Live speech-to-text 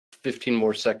15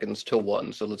 more seconds till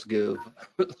 1, so let's give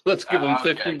them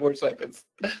 15 more seconds.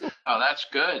 Oh, that's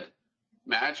good.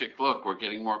 Magic. Look, we're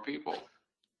getting more people.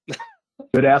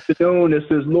 Good afternoon. This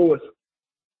is Lewis.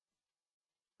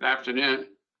 Good afternoon.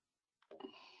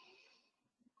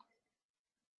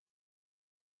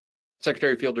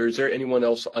 Secretary Fielder, is there anyone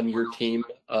else on your team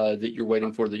that you're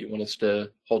waiting for that you want us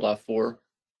to hold off for?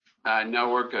 No,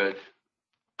 we're good.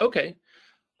 Okay.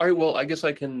 All right, well, I guess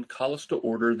I can call us to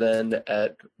order then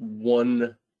at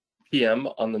 1 p.m.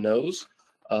 on the nose.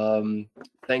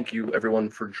 Thank you, everyone,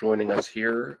 for joining us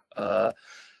here.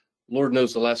 Lord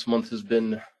knows the last month has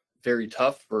been very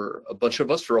tough for a bunch of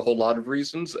us for a whole lot of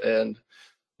reasons, and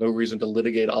no reason to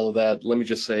litigate all of that. Let me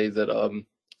just say that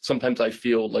sometimes I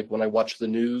feel like when I watch the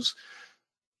news,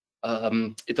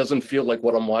 it doesn't feel like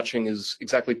what I'm watching is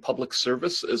exactly public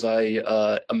service as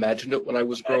I imagined it when I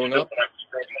was growing up.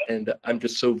 And I'm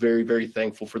just so very, very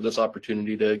thankful for this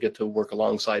opportunity to get to work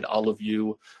alongside all of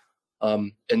you,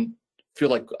 and feel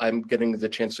like I'm getting the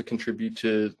chance to contribute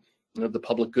to the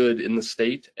public good in the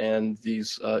state and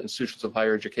these institutions of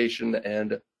higher education,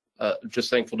 and just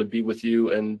thankful to be with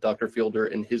you and Dr. Fielder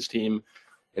and his team,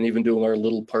 and even doing our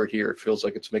little part here. It feels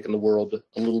like it's making the world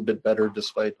a little bit better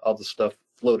despite all the stuff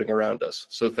floating around us.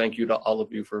 So thank you to all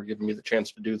of you for giving me the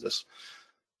chance to do this.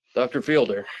 Dr.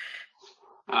 Fielder.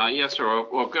 Yes, sir.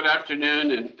 Well, good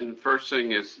afternoon. And first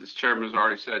thing is, as Chairman has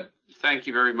already said, thank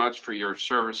you very much for your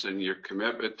service and your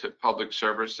commitment to public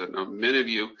service. And many of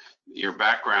you, your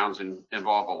backgrounds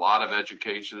involve a lot of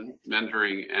education,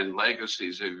 mentoring, and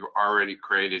legacies that you've already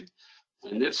created.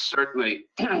 And this certainly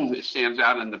it stands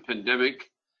out in the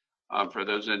pandemic for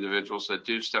those individuals that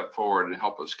do step forward and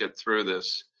help us get through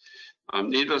this.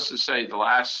 Needless to say, the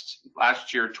last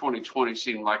year, 2020,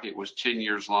 seemed like it was 10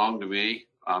 years long to me.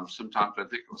 Sometimes I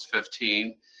think it was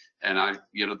 15, and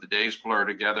the days blur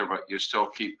together, but you still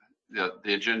keep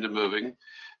the agenda moving.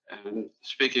 And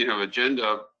speaking of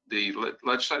agenda, the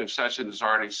legislative session has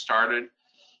already started.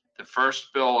 The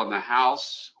first bill in the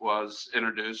House was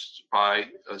introduced by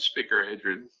Speaker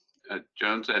Adrian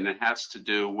Jones, and it has to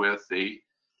do with the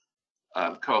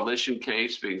coalition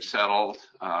case being settled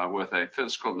with a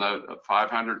fiscal note of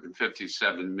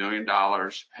 $557 million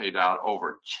paid out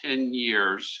over 10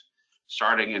 years,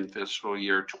 starting in fiscal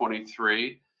year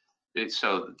 23.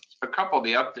 So a couple of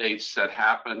the updates that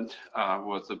happened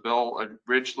was the bill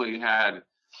originally had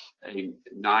a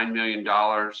 $9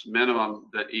 million minimum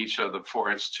that each of the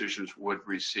 4 institutions would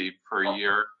receive per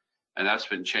year. And that's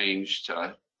been changed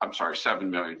to, $7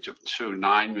 million to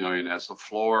 $9 million as the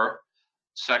floor.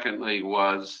 Secondly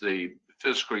was the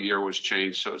fiscal year was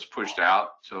changed, so it's pushed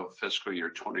out to fiscal year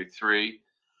 23.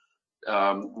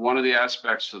 One of the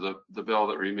aspects of the bill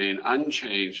that remain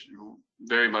unchanged,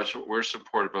 very much we're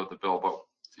supportive of the bill, but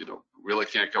really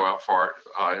can't go out far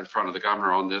in front of the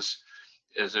governor on this,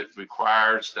 is it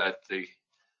requires that the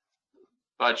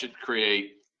budget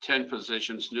create 10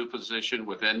 positions, new position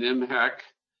within MHEC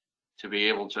to be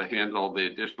able to handle the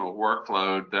additional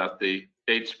workload that the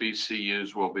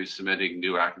HBCUs will be submitting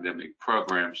new academic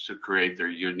programs to create their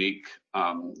unique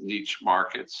niche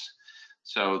markets.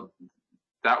 So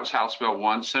that was House Bill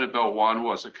 1. Senate Bill 1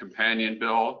 was a companion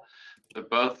bill.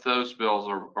 Both those bills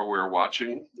are we're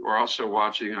watching. We're also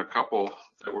watching a couple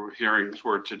that we're hearing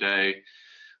for today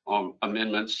on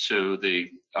amendments to the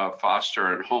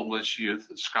foster and homeless youth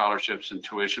scholarships and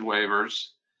tuition waivers,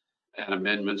 and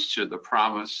amendments to the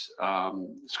Promise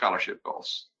scholarship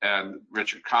bills and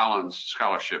Richard Collins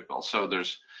scholarship bill. So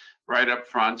there's right up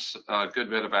front a good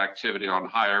bit of activity on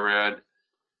higher ed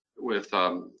with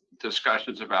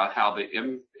discussions about how the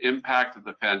impact of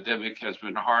the pandemic has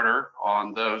been harder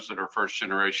on those that are first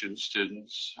generation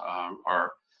students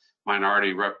or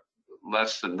minority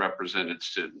less than represented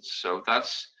students. So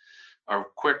that's a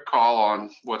quick call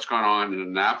on what's going on in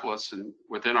Annapolis, and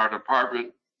within our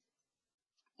department,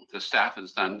 the staff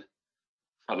has done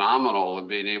phenomenal in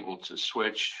being able to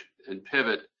switch and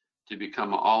pivot to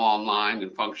become all online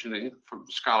and functioning, from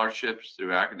scholarships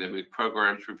through academic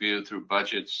programs review, through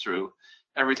budgets, through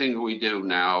everything that we do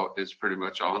now is pretty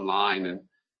much online, and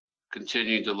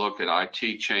continue to look at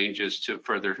IT changes to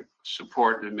further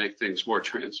support and make things more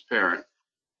transparent.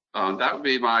 That would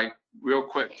be my real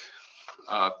quick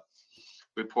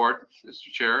report,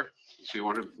 Mr. Chair. So you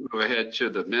want to move ahead to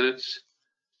the minutes?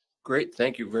 Great,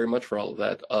 thank you very much for all of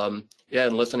that. Yeah,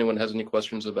 unless anyone has any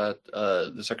questions about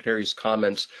the Secretary's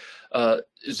comments,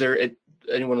 is there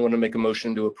anyone want to make a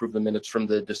motion to approve the minutes from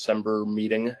the December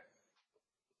meeting?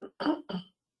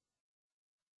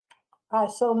 I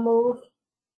so move.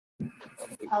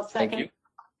 I'll second. Thank you.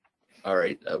 All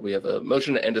right, we have a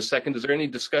motion and a second. Is there any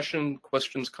discussion,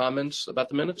 questions, comments about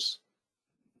the minutes?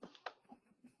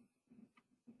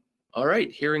 All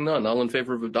right, hearing none. All in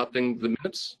favor of adopting the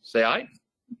minutes, say aye.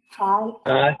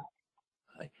 Aye.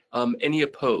 Aye. Any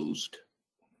opposed?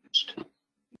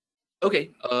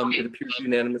 Okay, it appears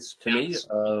unanimous to me.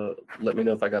 Let me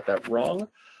know if I got that wrong.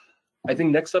 I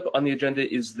think next up on the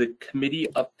agenda is the committee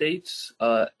updates.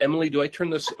 Emily, do I turn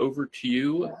this over to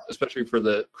you, especially for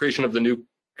the creation of the new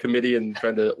committee and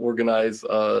trying to organize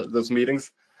those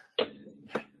meetings?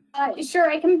 Sure,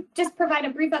 I can just provide a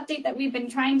brief update that we've been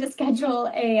trying to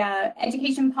schedule a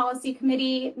education policy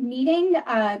committee meeting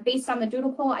based on the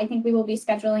doodle poll. I think we will be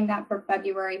scheduling that for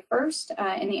February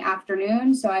 1st in the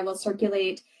afternoon. So I will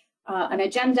circulate an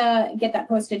agenda, get that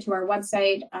posted to our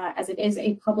website as it is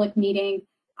a public meeting,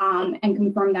 and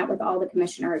confirm that with all the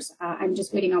commissioners. I'm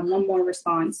just waiting on one more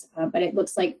response, but it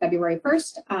looks like February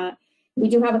 1st. We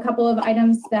do have a couple of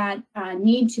items that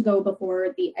need to go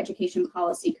before the Education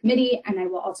Policy Committee, and I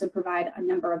will also provide a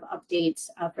number of updates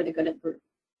for the good of the group.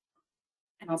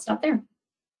 And I'll stop there.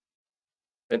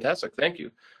 Fantastic, thank you.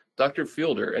 Dr.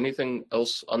 Fielder, anything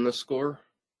else on this score?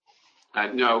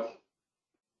 No.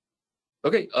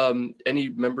 Okay, any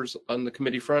members on the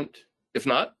committee front? If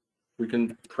not, we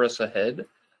can press ahead.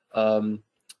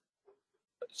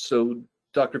 So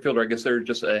Dr. Fielder, I guess there are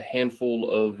just a handful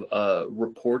of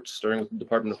reports starting with the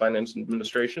Department of Finance and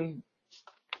Administration.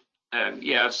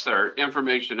 Yes, they're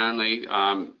information only.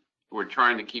 We're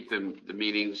trying to keep the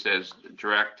meetings as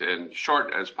direct and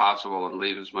short as possible and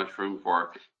leave as much room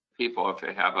for people if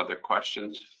they have other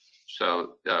questions.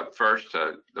 So first,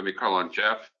 let me call on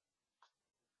Jeff.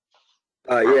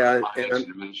 Yeah, Finance and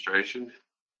Administration.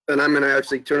 and I'm going to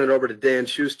actually turn it over to Dan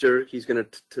Schuster. He's going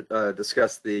to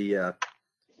discuss the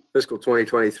fiscal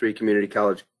 2023 Community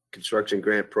College Construction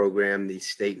Grant Program, the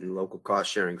state and local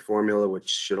cost sharing formula, which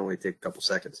should only take a couple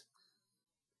seconds.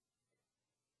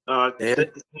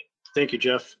 Thank you,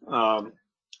 Jeff.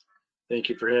 Thank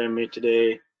you for having me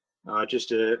today.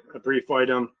 Just a brief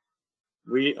item.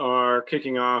 We are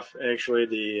kicking off actually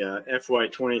the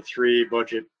FY23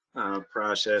 budget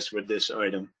process with this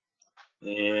item.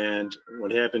 And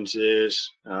what happens is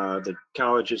the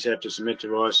colleges have to submit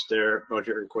to us their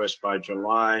budget request by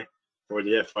July for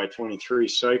the FY23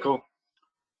 cycle.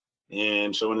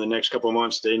 And so in the next couple of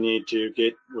months, they need to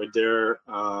get with their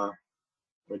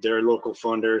local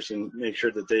funders and make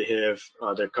sure that they have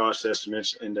their cost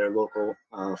estimates and their local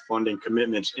funding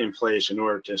commitments in place in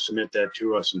order to submit that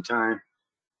to us in time.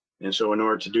 And so in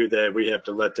order to do that, we have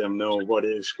to let them know what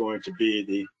is going to be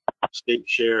the state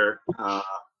share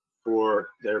for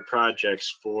their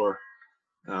projects for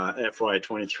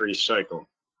FY23 cycle.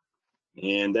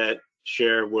 And that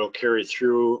share will carry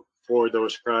through for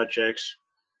those projects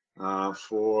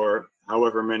for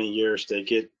however many years they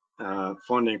get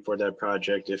funding for that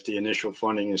project. If the initial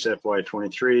funding is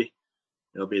FY23,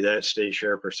 it'll be that state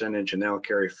share percentage, and they'll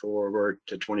carry forward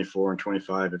to 24 and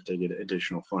 25 if they get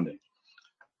additional funding.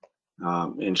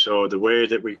 And so the way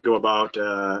that we go about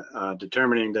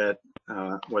determining that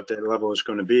what that level is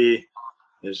going to be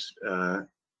is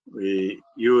we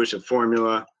use a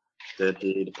formula that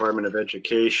the Department of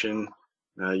Education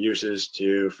uses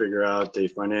to figure out the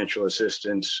financial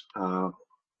assistance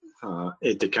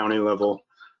at the county level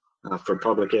for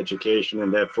public education,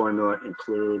 and that formula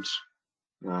includes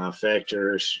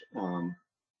factors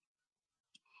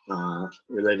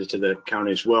related to the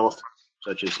county's wealth,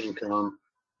 such as income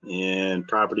and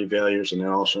property values, and it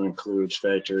also includes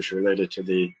factors related to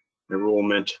the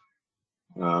enrollment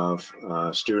of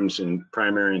students in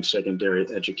primary and secondary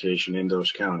education in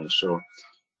those counties. So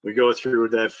we go through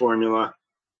that formula,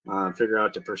 figure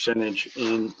out the percentage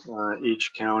in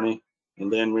each county,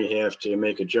 and then we have to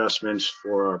make adjustments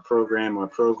for our program. Our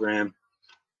program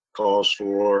calls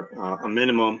for a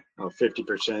minimum of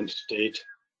 50% state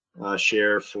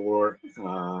share for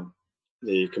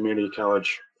the community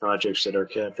college projects that are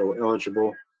capital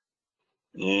eligible.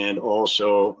 And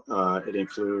also it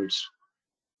includes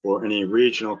for any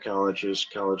regional colleges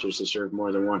that serve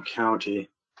more than one county,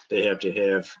 they have to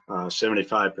have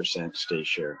 75% state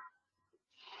share.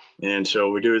 And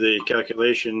so we do the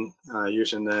calculation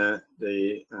using the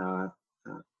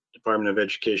Department of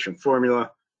Education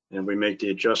formula, and we make the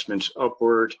adjustments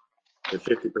upward to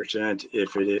 50%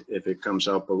 if it comes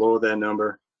out below that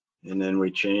number, and then we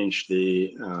change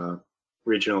the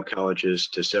regional colleges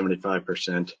to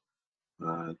 75%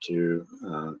 to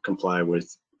comply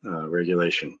with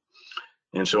regulation.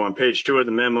 And so on page 2 of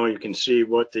the memo, you can see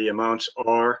what the amounts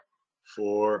are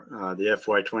for the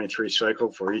FY23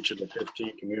 cycle for each of the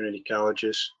 15 community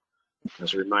colleges.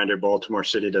 As a reminder, Baltimore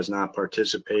City does not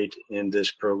participate in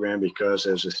this program because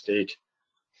as a state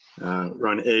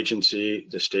run agency,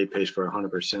 the state pays for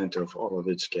 100% of all of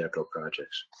its capital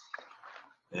projects.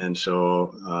 And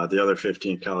so the other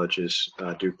 15 colleges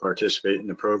do participate in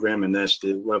the program, and that's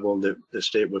the level that the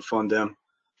state would fund them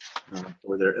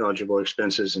for their eligible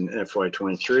expenses in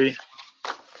FY23.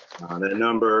 That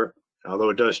number, although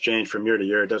it does change from year to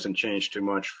year, it doesn't change too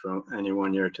much from any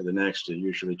one year to the next. It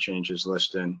usually changes less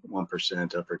than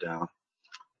 1% up or down.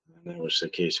 And that was the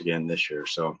case again this year.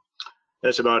 So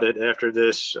that's about it. After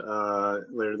this,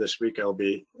 later this week, I'll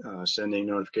be sending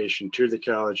notification to the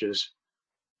colleges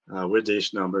with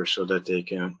these numbers so that they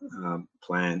can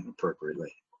plan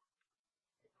appropriately.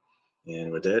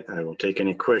 And with that, I will take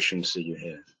any questions that you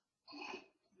have.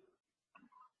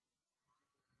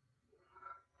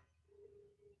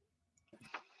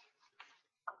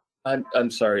 I'm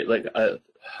sorry, like I'm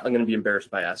going to be embarrassed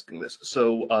by asking this.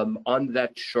 So on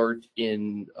that chart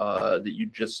in that you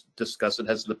just discussed, it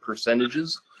has the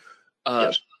percentages.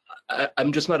 Yes.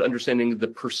 I'm just not understanding the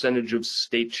percentage of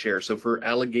state share. So for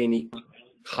Allegheny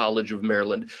College of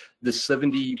Maryland, the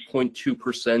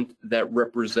 70.2%, that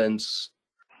represents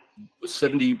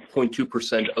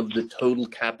 70.2% of the total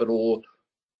capital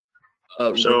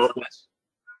request.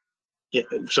 Yeah,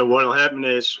 so what will happen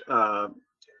is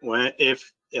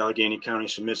if Allegheny County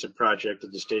submits a project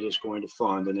that the state is going to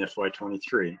fund in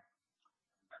FY23,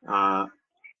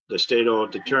 the state will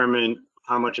determine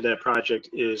how much of that project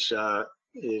is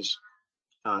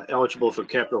eligible for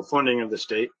capital funding of the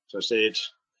state. So say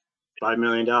it's $5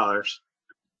 million,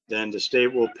 then the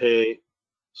state will pay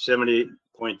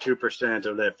 70.2%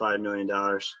 of that $5 million.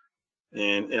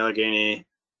 And Allegheny,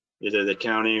 either the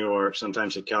county or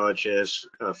sometimes the college has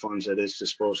funds at its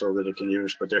disposal that it can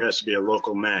use, but there has to be a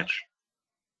local match.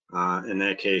 In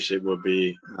that case, it would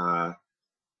be,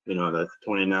 the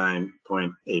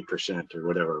 29.8% or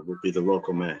whatever would be the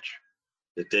local match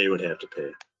that they would have to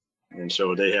pay. And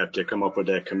so they have to come up with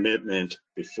that commitment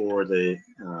before they,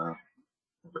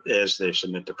 as they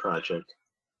submit the project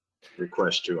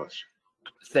request to us.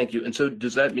 Thank you. And so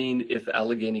does that mean if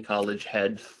Allegheny College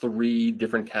had 3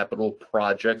 different capital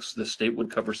projects, the state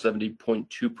would cover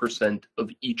 70.2%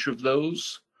 of each of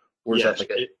those? Or is Yes,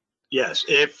 that like yes,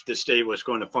 if the state was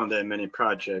going to fund that many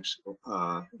projects,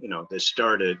 that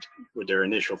started with their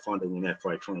initial funding in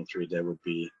FY23, that would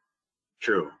be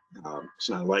true. It's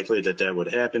not likely that that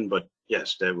would happen, but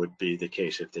yes, that would be the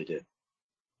case if they did.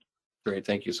 Great,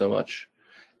 thank you so much.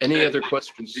 Any other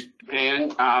questions?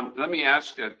 Dan, let me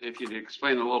ask if you'd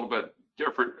explain a little bit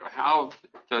different. How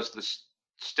does the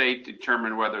state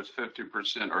determine whether it's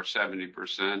 50% or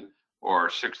 70% or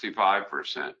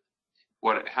 65%?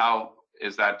 How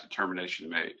is that determination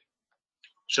made?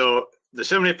 So the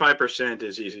 75%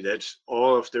 is easy. That's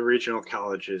all of the regional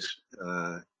colleges,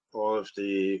 all of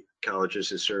the colleges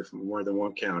that serve more than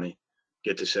one county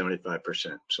get to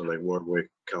 75%. So like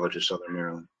Warwick College of Southern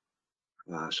Maryland,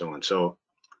 so on. So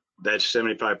that's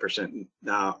 75%.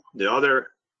 Now the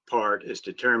other part is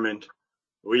determined.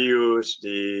 We use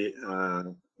the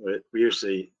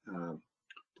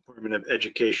Department of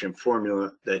Education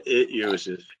formula that it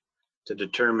uses to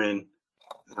determine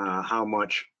how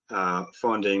much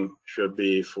funding should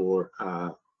be for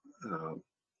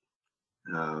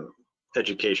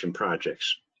education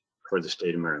projects for the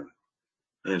state of Maryland.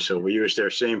 And so we use their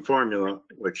same formula,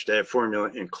 which that formula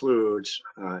includes,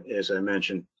 as I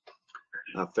mentioned,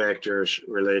 factors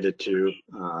related to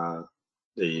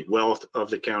the wealth of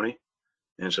the county.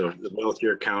 And so the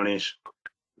wealthier counties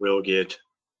will get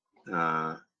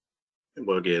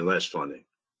less funding.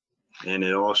 And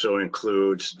it also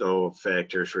includes those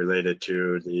factors related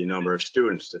to the number of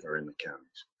students that are in the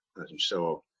counties. And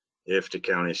so if the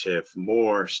counties have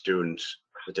more students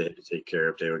that they have to take care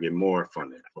of, they will get more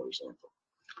funding, for example.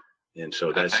 And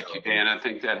so that's— Thank you, Dan. I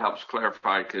think that helps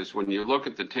clarify, because when you look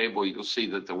at the table, you'll see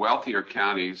that the wealthier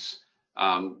counties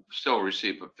still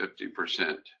receive a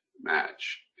 50%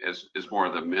 match is more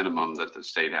the minimum that the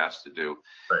state has to do.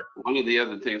 Right. One of the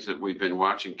other things that we've been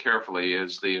watching carefully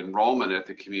is the enrollment at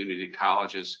the community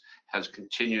colleges has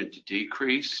continued to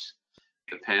decrease.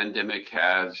 The pandemic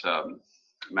has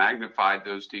magnified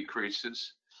those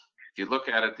decreases. If you look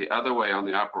at it the other way on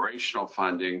the operational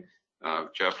funding,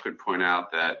 Jeff could point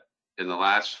out that in the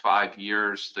last 5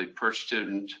 years, the per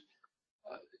student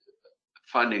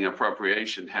funding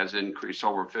appropriation has increased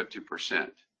over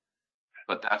 50%.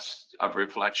 But that's a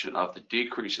reflection of the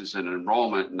decreases in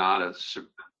enrollment, not a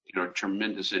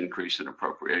tremendous increase in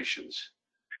appropriations.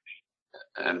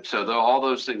 And so all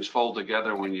those things fold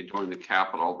together when you're doing the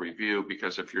capital review,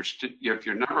 because if your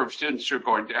number of students are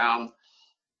going down,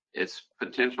 it's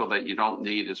potential that you don't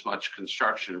need as much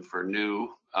construction for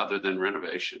new other than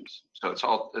renovations. So it's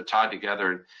all tied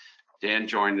together. And Dan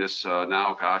joined us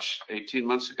now, 18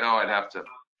 months ago. I'd have to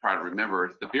try to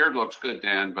remember. The beard looks good,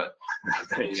 Dan, but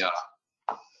the,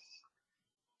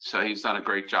 so he's done a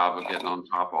great job of getting on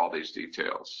top of all these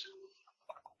details.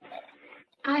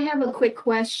 I have a quick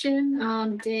question.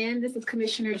 Dan, this is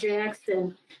Commissioner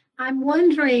Jackson. I'm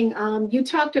wondering, you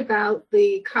talked about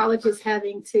the colleges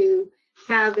having to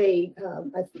have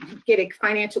get a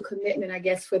financial commitment, I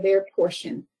guess, for their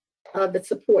portion of the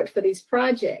support for these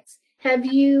projects. Have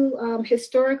you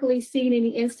historically seen any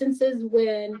instances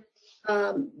when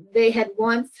they had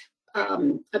once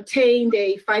obtained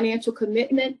a financial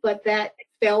commitment, but that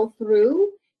fell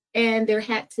through and there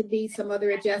had to be some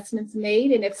other adjustments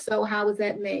made? And if so, how was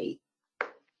that made?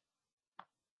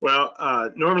 Well,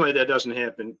 normally that doesn't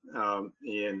happen.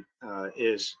 And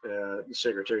as the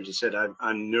secretary just said,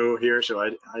 I'm new here, so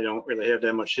I don't really have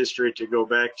that much history to go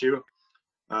back to.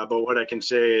 But what I can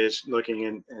say is, looking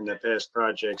in the past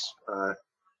projects,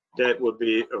 that would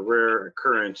be a rare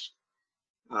occurrence.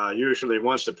 Usually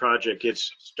once the project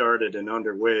gets started and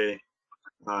underway,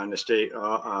 and the state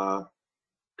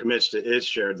commits to its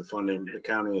share of the funding, the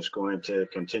county is going to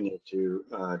continue to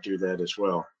do that as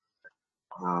well.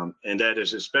 And that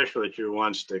is especially true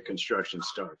once the construction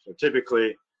starts. So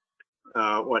typically,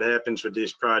 what happens with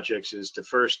these projects is the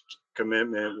first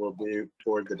commitment will be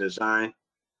for the design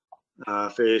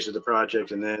phase of the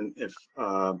project, and then if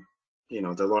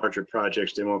the larger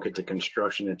projects, they won't get to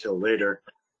construction until later.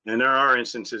 And there are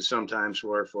instances sometimes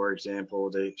where, for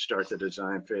example, they start the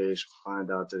design phase,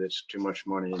 find out that it's too much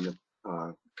money in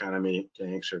the economy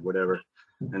tanks or whatever,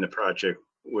 and the project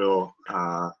will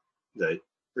the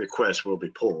request will be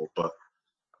pulled. But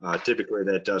typically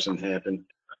that doesn't happen.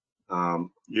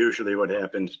 Usually what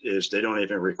happens is they don't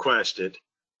even request it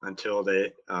until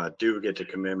they do get the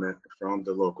commitment from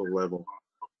the local level.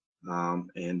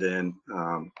 And then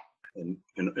and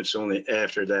it's only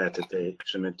after that that they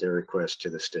submit their request to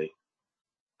the state.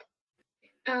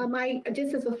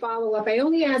 Just as a follow-up, I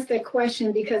only asked that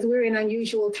question because we're in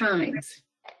unusual times.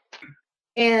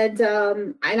 And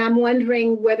I'm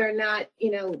wondering whether or not,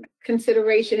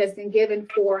 consideration has been given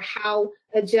for how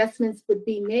adjustments would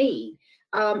be made.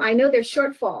 I know there's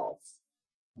shortfalls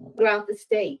throughout the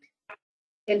state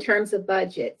in terms of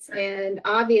budgets. And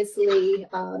obviously,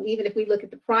 even if we look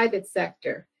at the private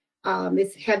sector,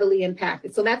 it's heavily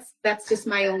impacted. So that's just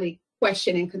my only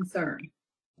question and concern.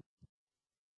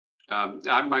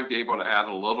 I might be able to add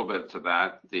a little bit to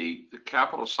that. The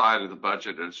capital side of the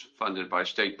budget is funded by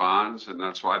state bonds, and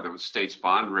that's why the state's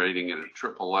bond rating at a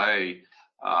AAA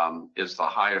is the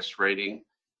highest rating.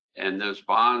 And those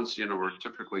bonds, were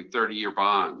typically 30-year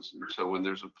bonds. And so when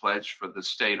there's a pledge for the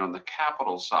state on the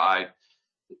capital side,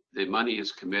 the money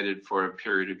is committed for a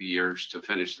period of years to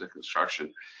finish the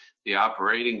construction. The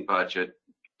operating budget,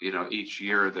 each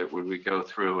year that when we go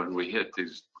through and we hit the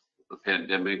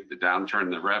pandemic, the downturn in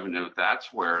the revenue,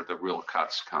 that's where the real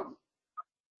cuts come.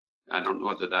 I don't know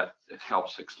whether that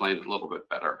helps explain it a little bit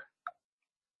better.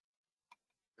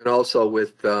 And also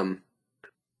with the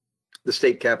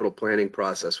state capital planning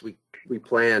process, we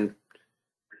plan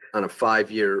on a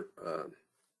 5-year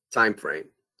time frame.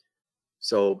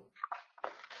 So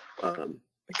the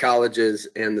colleges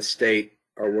and the state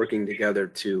are working together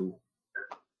to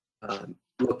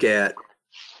look at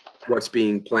what's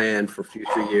being planned for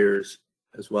future years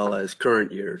as well as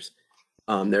current years.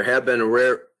 There have been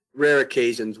rare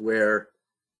occasions where,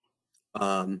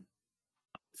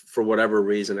 for whatever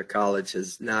reason, a college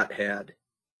has not had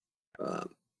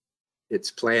its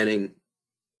planning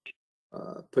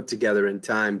put together in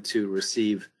time to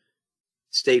receive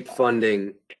state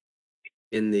funding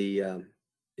in the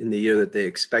year that they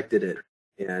expected it,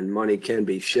 and money can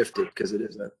be shifted because it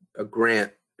is a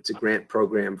grant. It's a grant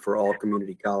program for all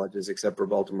community colleges except for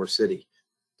Baltimore City.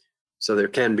 So there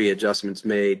can be adjustments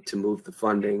made to move the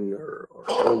funding or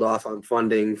hold off on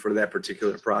funding for that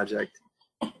particular project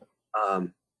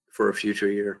for a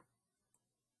future year.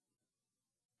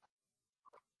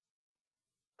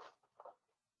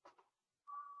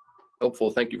 Helpful.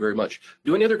 Thank you very much.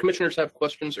 Do any other commissioners have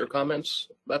questions or comments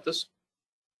about this?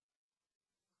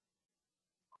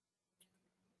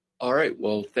 All right.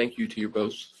 Well, thank you to you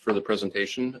both for the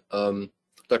presentation. Dr.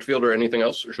 Fielder, anything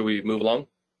else, or should we move along?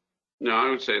 No, I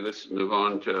would say let's move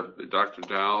on to Dr.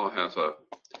 Dow has a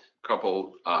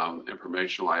couple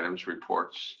informational items,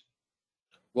 reports.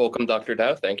 Welcome, Dr.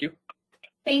 Dow. Thank you.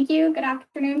 Thank you. Good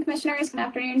afternoon, commissioners. Good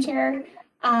afternoon, Chair.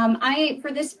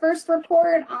 For this first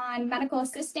report on medical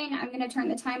assisting, I'm going to turn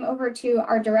the time over to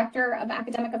our Director of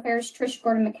Academic Affairs, Trish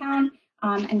Gordon-McCown,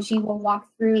 and she will walk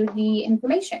through the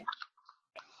information.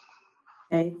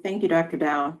 Okay, thank you, Dr.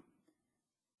 Dow.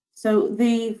 So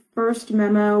the first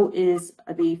memo is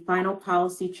the final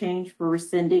policy change for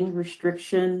rescinding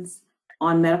restrictions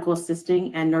on medical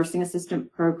assisting and nursing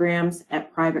assistant programs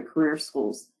at private career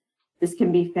schools. This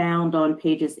can be found on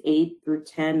pages 8 through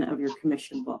 10 of your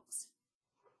commission books.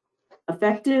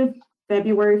 Effective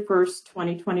February 1st,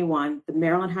 2021, the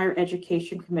Maryland Higher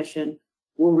Education Commission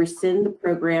will rescind the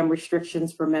program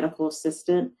restrictions for medical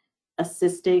assistant,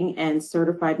 assisting, and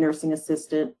certified nursing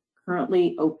assistant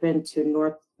currently open to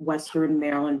Northwestern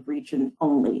Maryland region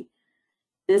only.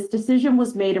 This decision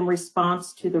was made in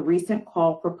response to the recent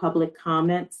call for public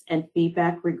comments and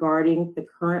feedback regarding the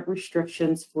current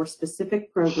restrictions for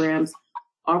specific programs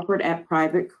offered at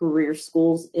private career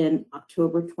schools in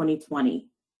October 2020.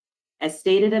 As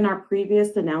stated in our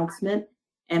previous announcement,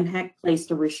 MHEC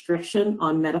placed a restriction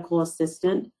on medical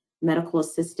assistant, medical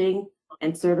assisting,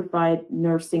 and certified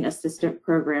nursing assistant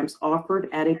programs offered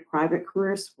at a private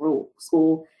career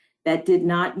school that did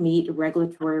not meet a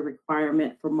regulatory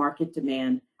requirement for market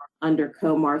demand under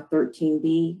COMAR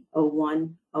 13B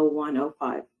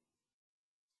 010105.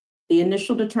 The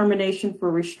initial determination for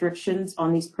restrictions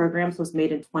on these programs was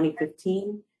made in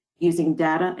 2015 using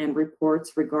data and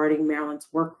reports regarding Maryland's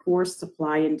workforce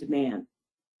supply and demand.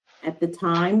 At the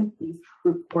time, these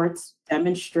reports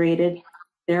demonstrated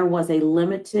there was a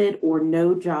limited or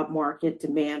no job market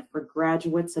demand for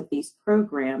graduates of these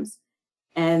programs,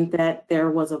 and that there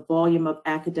was a volume of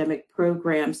academic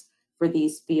programs for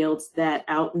these fields that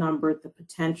outnumbered the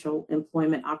potential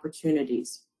employment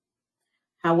opportunities.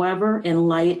 However, in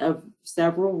light of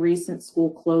several recent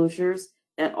school closures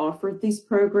that offered these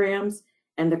programs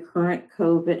and the current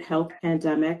COVID health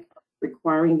pandemic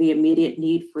requiring the immediate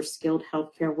need for skilled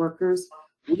healthcare workers,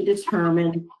 we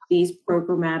determined these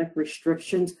programmatic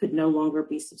restrictions could no longer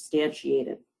be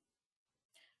substantiated.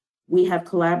 We have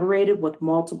collaborated with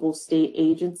multiple state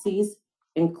agencies,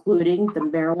 including the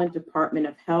Maryland Department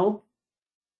of Health,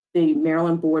 the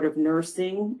Maryland Board of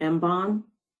Nursing, MBON,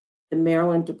 the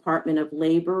Maryland Department of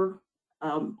Labor,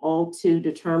 all to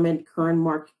determine current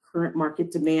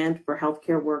market demand for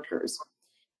healthcare workers.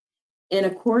 In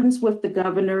accordance with the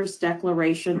governor's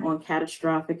declaration on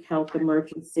catastrophic health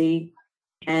emergency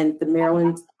and the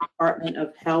Maryland Department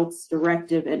of Health's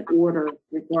directive and order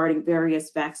regarding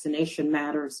various vaccination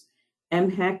matters,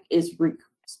 MHEC is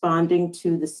responding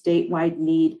to the statewide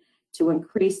need to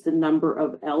increase the number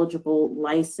of eligible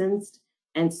licensed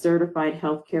and certified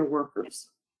healthcare workers.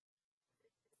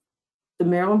 The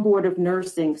Maryland Board of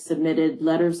Nursing submitted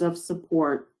letters of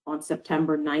support on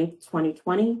September 9th,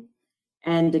 2020,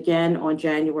 and again on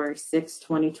January 6,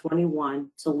 2021,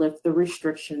 to lift the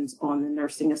restrictions on the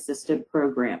nursing assistant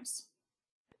programs.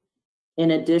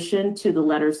 In addition to the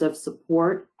letters of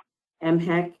support,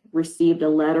 MHEC received a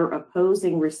letter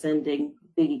opposing rescinding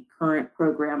the current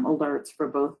program alerts for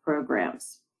both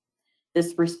programs.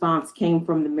 This response came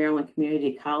from the Maryland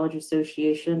Community College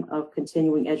Association of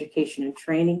Continuing Education and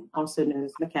Training, also known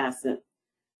as MCAST.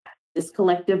 This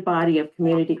collective body of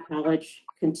community college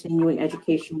continuing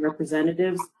education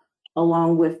representatives,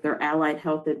 along with their allied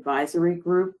health advisory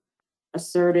group,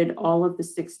 asserted all of the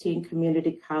 16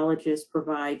 community colleges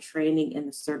provide training in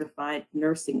the certified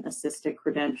nursing assistant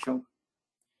credential.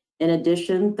 In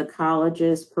addition, the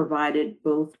colleges provided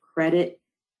both credit,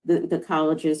 the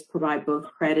colleges provide both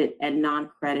credit and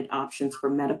non-credit options for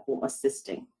medical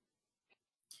assisting.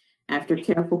 After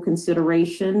careful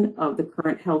consideration of the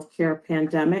current healthcare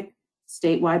pandemic,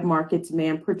 statewide market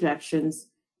demand projections,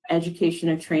 education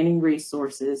and training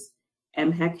resources,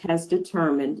 MHEC has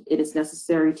determined it is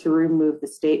necessary to remove the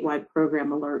statewide program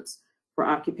alerts for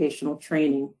occupational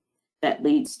training that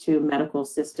leads to medical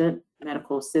assistant,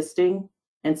 medical assisting,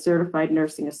 and certified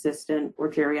nursing assistant or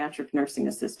geriatric nursing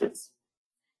assistants.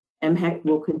 MHEC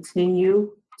will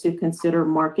continue to consider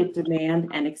market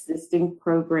demand and existing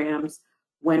programs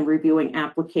when reviewing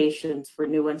applications for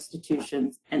new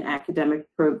institutions and academic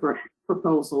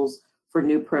proposals for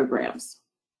new programs.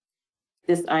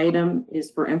 This item is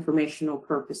for informational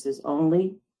purposes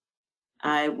only.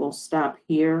 I will stop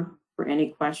here for any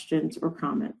questions or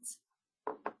comments.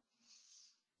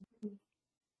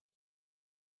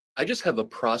 I just have a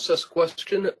process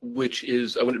question, which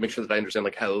is, I want to make sure that I understand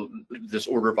like how this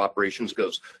order of operations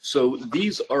goes. So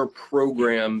these are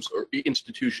programs or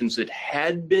institutions that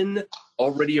had been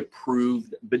already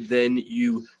approved, but then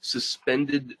you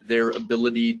suspended their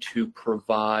ability to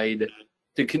provide,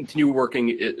 to continue working,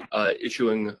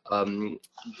 issuing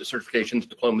certifications,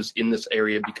 diplomas in this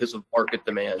area because of market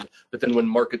demand. But then when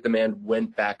market demand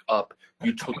went back up,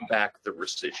 you took back the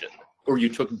rescission or you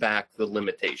took back the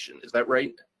limitation. Is that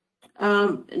right?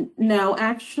 No,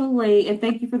 actually, and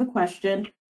thank you for the question.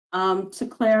 To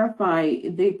clarify,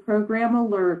 the program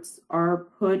alerts are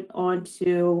put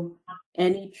onto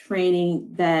any training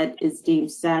that is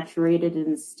deemed saturated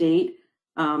in the state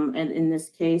And in this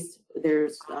case,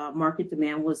 there's market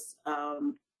demand was,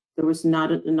 there was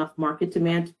not enough market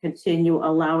demand to continue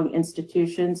allowing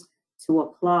institutions to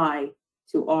apply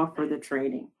to offer the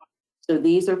training. So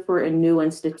these are for a new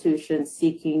institution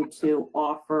seeking to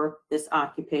offer this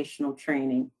occupational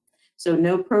training. So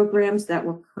no programs that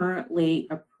were currently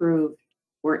approved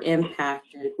were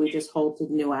impacted. We just halted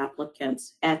new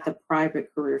applicants at the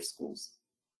private career schools.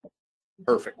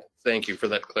 Perfect. Thank you for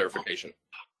that clarification.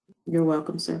 You're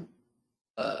welcome, sir.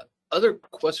 Other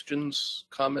questions,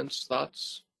 comments,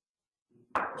 thoughts?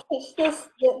 This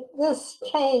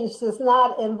change does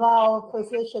not involve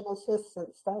physician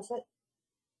assistants, does it?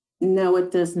 No,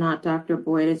 it does not, Dr.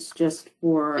 Boyd. It's just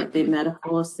for the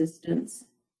medical assistants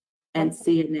and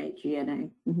CNA, GNA.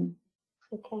 Mhm.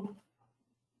 Okay.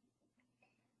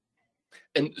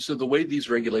 And so the way these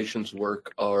regulations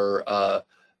work are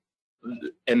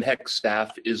MHEC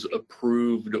staff is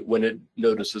approved when it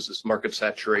notices this market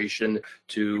saturation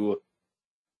to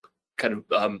kind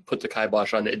of put the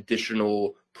kibosh on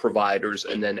additional providers,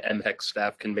 and then MHEC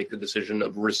staff can make the decision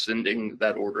of rescinding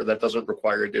that order. That doesn't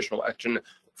require additional action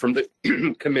from the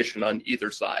commission on either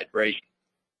side, right?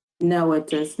 No, it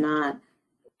does not.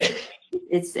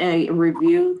 It's a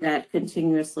review that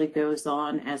continuously goes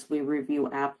on as we review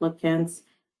applicants,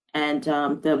 and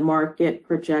the market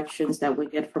projections that we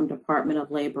get from Department of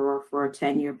Labor are for a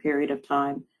 10-year period of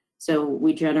time. So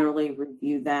we generally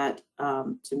review that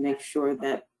to make sure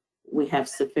that we have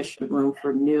sufficient room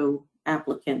for new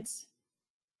applicants.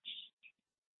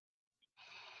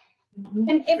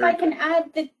 And if I can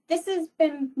add that this has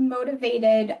been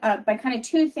motivated by kind of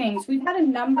two things. We've had a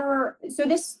number, so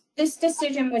this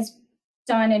decision was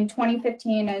done in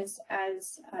 2015, as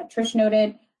Trish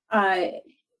noted.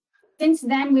 Since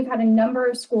then, we've had a number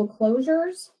of school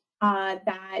closures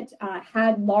that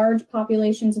had large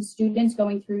populations of students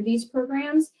going through these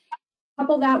programs.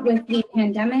 Couple that with the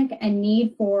pandemic and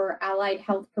need for allied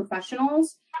health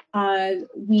professionals.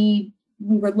 We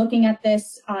were looking at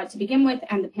this to begin with,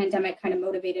 and the pandemic kind of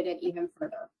motivated it even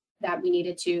further, that we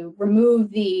needed to remove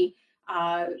the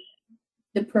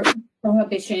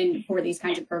prohibition for these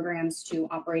kinds of programs to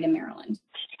operate in Maryland.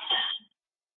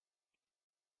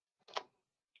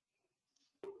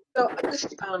 So,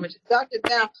 Dr.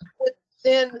 Dow, would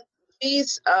then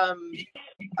these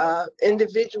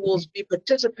individuals be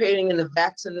participating in the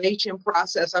vaccination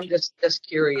process? I'm just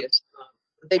curious.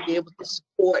 Would they be able to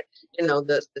support,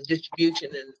 the distribution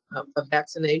of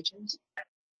vaccinations?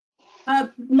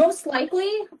 Most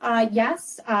likely,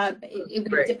 yes.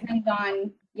 It would depend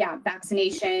on,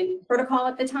 vaccination protocol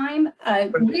at the time.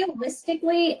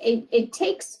 Realistically, it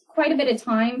takes quite a bit of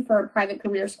time for a private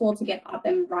career school to get up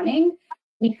and running.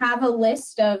 We have a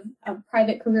list of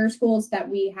private career schools that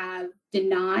we have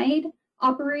denied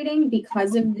operating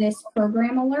because of this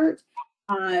program alert.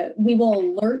 We will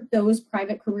alert those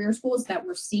private career schools that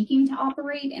were seeking to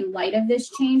operate in light of this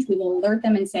change. We will alert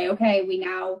them and say, okay, we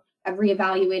now have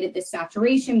reevaluated this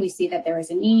saturation. We see that there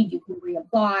is a need. You can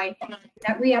reapply.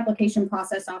 That reapplication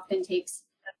process often takes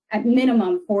at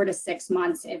minimum 4 to 6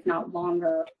 months, if not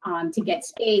longer, to get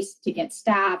space, to get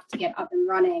staff, to get up and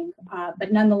running.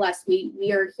 But nonetheless,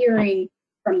 we are hearing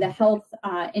from the health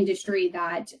industry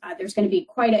that there's going to be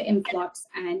quite an influx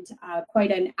and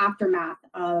quite an aftermath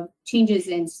of changes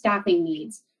in staffing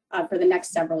needs for the next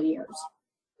several years.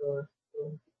 Sure.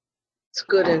 It's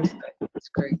good insight. It's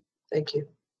great. Thank you.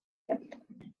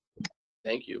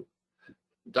 Thank you.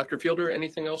 Dr. Fielder,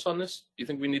 anything else on this you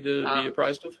think we need to be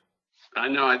apprised of? I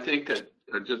know, I think that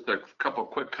just a couple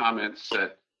quick comments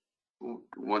that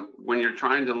when you're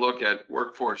trying to look at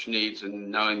workforce needs and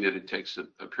knowing that it takes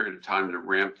a period of time to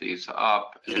ramp these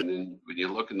up, and then when you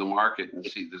look in the market and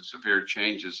see the severe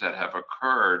changes that have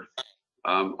occurred,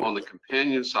 on the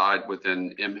companion side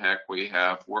within MHEC, we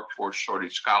have workforce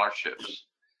shortage scholarships.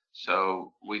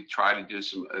 So we try to do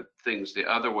some things the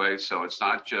other way. So it's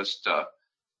not just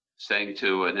saying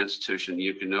to an institution,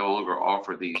 you can no longer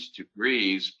offer these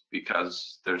degrees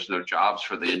because there's no jobs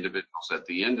for the individuals at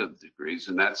the end of the degrees.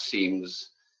 And that seems,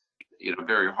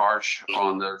 very harsh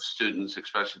on those students,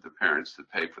 especially the parents that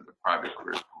pay for the private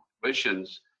career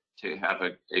tuitions, to have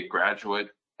a graduate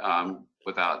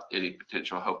without any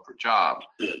potential hope for job.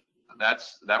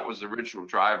 That was the original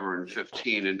driver in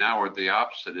 15, and now we're at the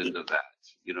opposite end of that.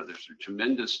 There's a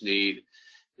tremendous need.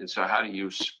 And so how do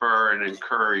you spur and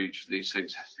encourage these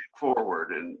things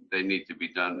forward? And they need to be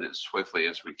done as swiftly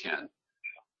as we can.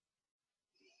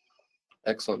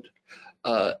 Excellent.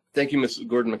 Thank you, Ms.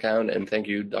 Gordon-McCown, and thank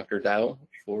you, Dr. Dow,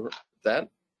 for that.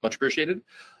 Much appreciated.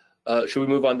 Should we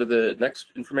move on to the next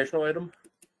informational item?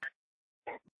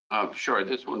 Sure.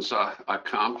 This one's a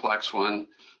complex one.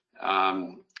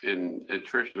 and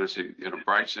Trish, I see,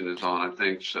 Bryson is on, I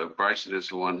think. So Bryson is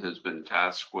the one who's been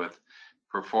tasked with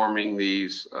performing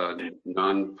these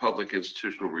non-public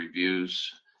institutional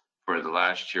reviews for the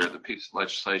last year. The piece of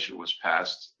legislation was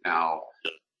passed now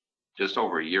just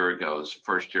over a year ago. It's the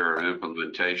first year of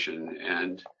implementation,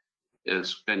 and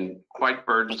it's been quite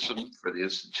burdensome for the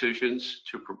institutions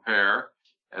to prepare,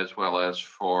 as well as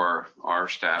for our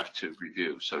staff to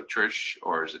review. So Trish,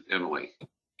 or is it Emily?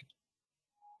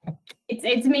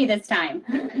 It's me this time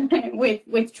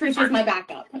with Trish as my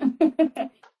backup.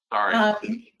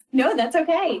 Sorry. No, that's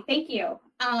okay. Thank you.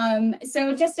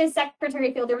 So just as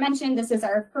Secretary Fielder mentioned, this is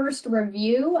our first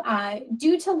review.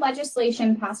 Due to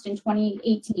legislation passed in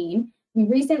 2018, we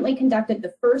recently conducted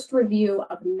the first review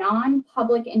of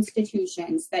non-public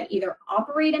institutions that either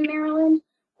operate in Maryland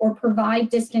or provide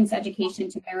distance education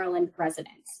to Maryland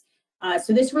residents.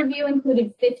 So this review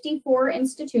included 54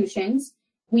 institutions.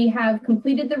 We have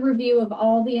completed the review of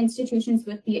all the institutions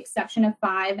with the exception of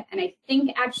 5, and I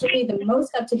think actually the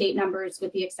most up-to-date numbers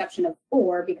with the exception of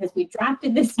 4, because we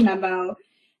drafted this memo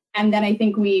and then I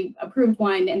think we approved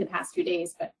one in the past 2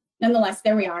 days, but nonetheless,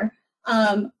 there we are.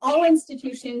 All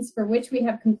institutions for which we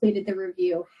have completed the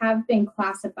review have been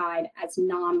classified as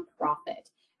nonprofit.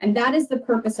 And that is the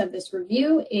purpose of this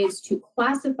review, is to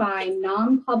classify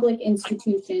non-public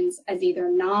institutions as either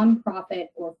nonprofit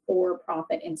or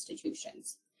for-profit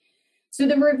institutions. So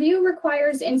the review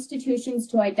requires institutions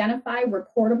to identify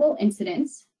reportable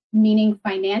incidents, meaning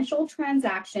financial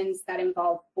transactions that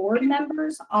involve board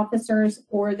members, officers,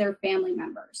 or their family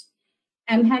members.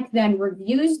 MHEC then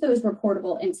reviews those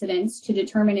reportable incidents to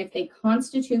determine if they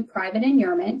constitute private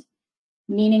inurement,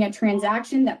 meaning a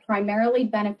transaction that primarily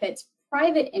benefits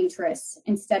private interests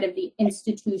instead of the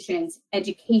institution's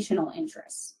educational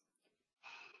interests.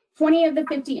 20 of the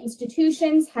 50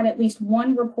 institutions had at least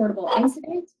one reportable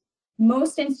incident.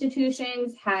 Most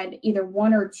institutions had either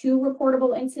 1 or 2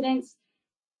 reportable incidents.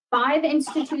 5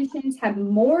 institutions had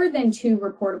more than 2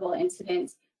 reportable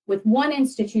incidents, with 1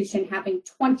 institution having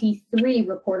 23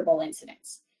 reportable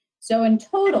incidents. So in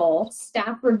total,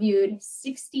 staff reviewed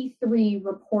 63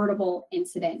 reportable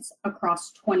incidents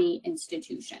across 20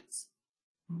 institutions.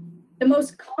 The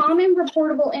most common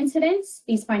reportable incidents,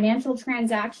 these financial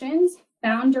transactions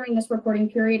found during this reporting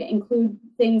period, include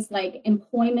things like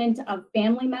employment of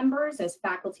family members as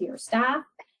faculty or staff,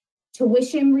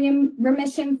 tuition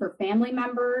remission for family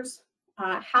members,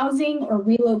 housing or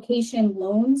relocation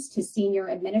loans to senior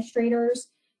administrators,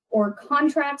 or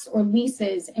contracts or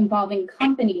leases involving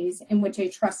companies in which a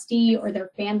trustee or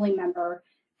their family member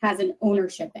has an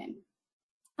ownership in.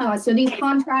 So these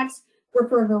contracts were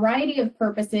for a variety of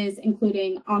purposes,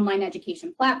 including online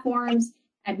education platforms,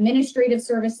 administrative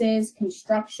services,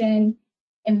 construction,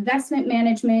 investment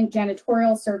management,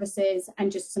 janitorial services, and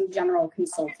just some general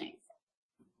consulting.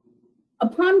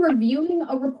 Upon reviewing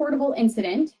a reportable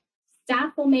incident,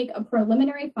 staff will make a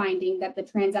preliminary finding that the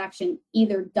transaction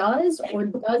either does or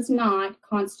does not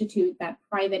constitute that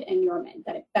private inurement,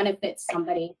 that it benefits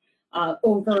somebody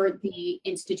over the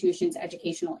institution's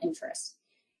educational interests.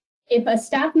 If a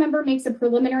staff member makes a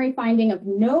preliminary finding of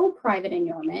no private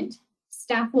inurement,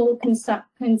 staff will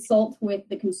consult with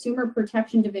the Consumer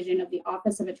Protection Division of the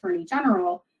Office of Attorney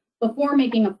General before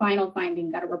making a final finding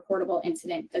that a reportable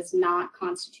incident does not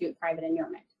constitute private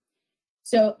inurement.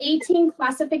 So 18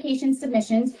 classification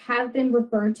submissions have been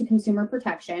referred to Consumer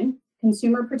Protection.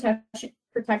 Consumer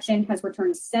Protection has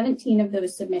returned 17 of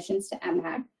those submissions to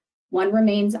MHEC. 1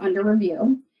 remains under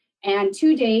review. And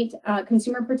to date,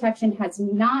 Consumer Protection has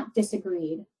not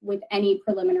disagreed with any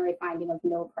preliminary finding of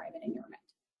no private inurement.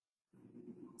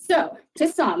 So, to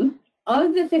sum,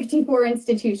 of the 54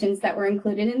 institutions that were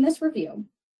included in this review,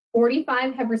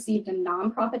 45 have received a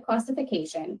nonprofit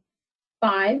classification,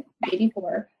 5, maybe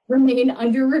 4, remain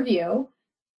under review,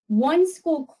 1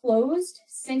 school closed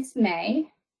since May,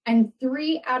 and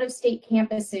 3 out-of-state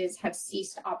campuses have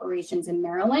ceased operations in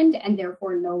Maryland, and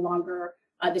therefore no longer,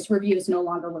 this review is no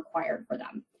longer required for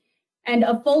them. And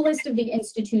a full list of the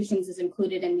institutions is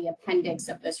included in the appendix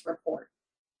of this report.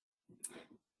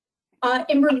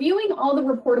 In reviewing all the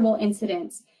reportable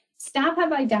incidents, staff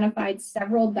have identified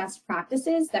several best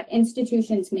practices that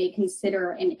institutions may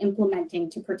consider in implementing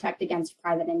to protect against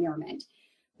private inurement.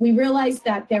 We realized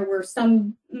that there were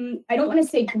some, I don't want to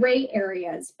say gray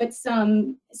areas, but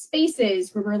some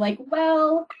spaces where we're like,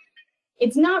 well,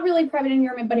 it's not really private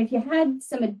inurement, but if you had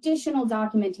some additional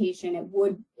documentation, it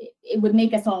would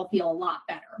make us all feel a lot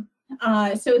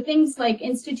better. So things like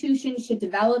institutions should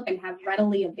develop and have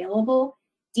readily available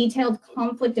detailed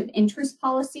conflict of interest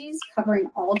policies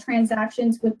covering all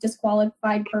transactions with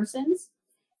disqualified persons.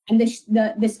 And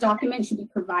this document should be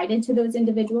provided to those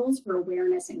individuals for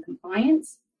awareness and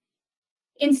compliance.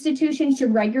 Institutions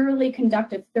should regularly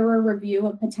conduct a thorough review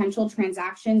of potential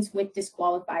transactions with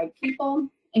disqualified people,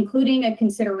 including a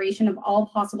consideration of all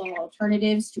possible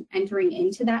alternatives to entering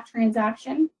into that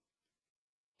transaction.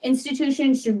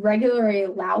 Institutions should regularly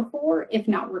allow for, if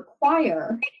not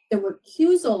require, the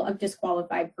recusal of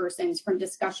disqualified persons from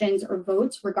discussions or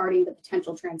votes regarding the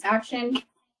potential transaction.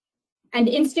 And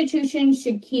institutions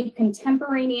should keep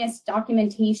contemporaneous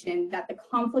documentation that the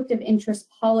conflict of interest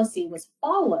policy was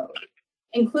followed,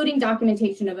 including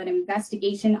documentation of an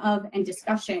investigation of and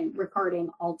discussion regarding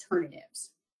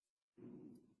alternatives.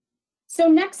 So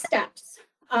next steps.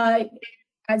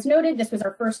 As noted, this was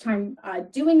our first time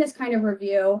doing this kind of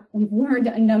review. We've learned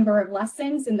a number of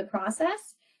lessons in the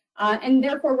process, and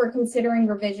therefore we're considering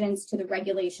revisions to the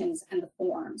regulations and the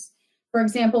forms. For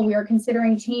example, we are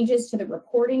considering changes to the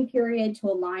reporting period to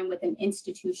align with an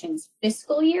institution's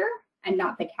fiscal year and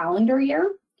not the calendar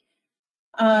year.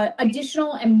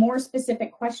 Additional and more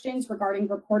specific questions regarding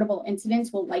reportable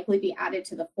incidents will likely be added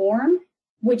to the form,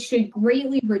 which should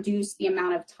greatly reduce the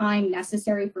amount of time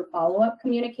necessary for follow-up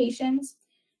communications.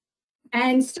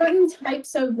 And certain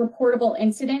types of reportable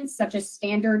incidents, such as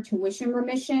standard tuition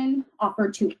remission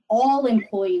offered to all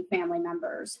employee family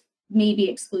members, may be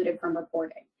excluded from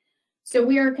reporting. So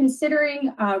we are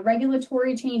considering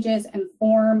regulatory changes and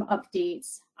form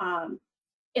updates.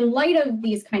 In light of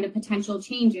these kind of potential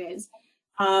changes,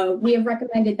 we have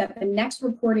recommended that the next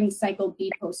reporting cycle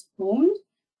be postponed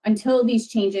until these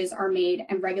changes are made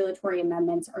and regulatory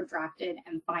amendments are drafted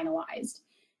and finalized.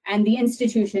 And the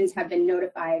institutions have been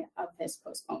notified of this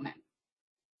postponement.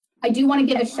 I do want to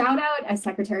give a shout out, as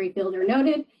Secretary Fielder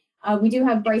noted. We do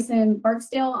have Bryson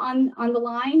Barksdale on the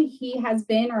line. He has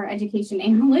been our education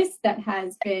analyst that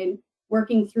has been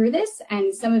working through this,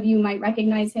 and some of you might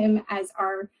recognize him as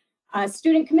our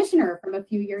student commissioner from a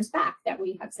few years back that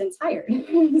we have since hired.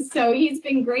 So he's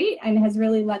been great and has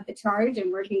really led the charge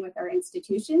in working with our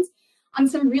institutions on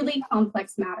some really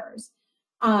complex matters.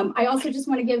 I also just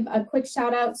want to give a quick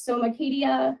shout out. Soma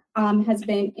Kadia has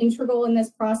been integral in this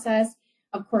process.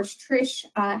 Of course, Trish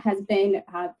has been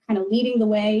kind of leading the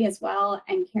way as well,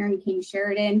 and Karen King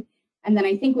Sheridan. And then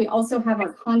I think we also have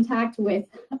our contact with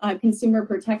Consumer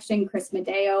Protection, Chris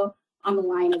Medeo, on the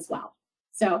line as well.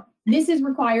 So this has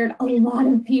required a lot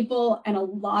of people and a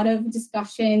lot of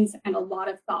discussions and a lot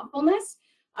of thoughtfulness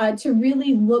to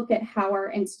really look at how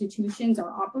our institutions are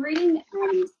operating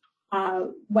and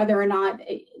whether or not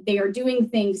they are doing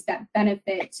things that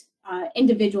benefit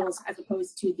individuals as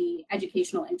opposed to the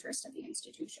educational interest of the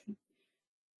institution.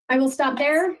 I will stop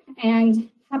there and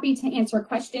happy to answer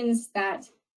questions that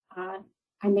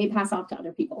I may pass off to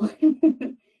other people.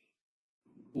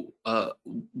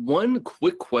 One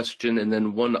quick question and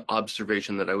then one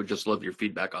observation that I would just love your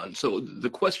feedback on. So the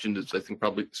question is, I think,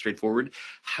 probably straightforward.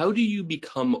 How do you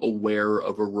become aware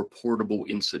of a reportable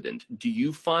incident? Do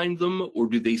you find them, or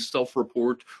do they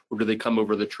self-report, or do they come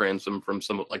over the transom from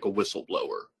some, like a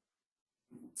whistleblower?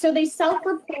 So they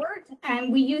self-report,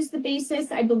 and we use the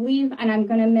basis, I believe, and I'm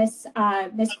going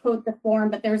to misquote the form,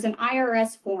 but there's an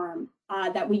IRS form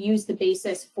that we use the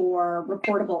basis for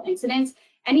reportable incidents.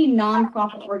 Any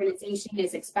nonprofit organization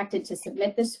is expected to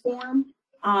submit this form,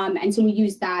 and so we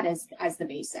use that as the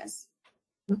basis.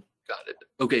 Got it.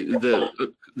 Okay,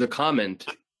 the comment,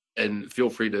 and feel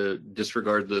free to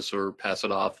disregard this or pass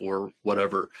it off or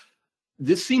whatever.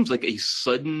 This seems like a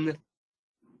sudden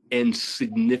and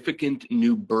significant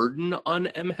new burden on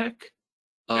MHEC.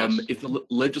 Yes. If the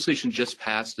legislation just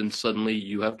passed and suddenly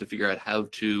you have to figure out how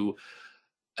to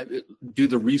do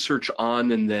the research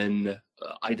on and then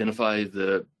identify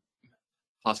the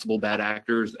possible bad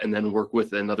actors and then work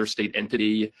with another state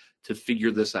entity to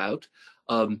figure this out.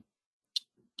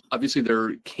 Obviously, there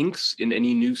are kinks in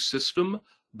any new system,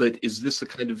 but is this the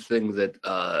kind of thing that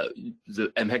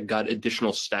the MHEC got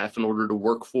additional staff in order to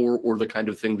work for, or the kind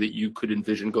of thing that you could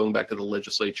envision going back to the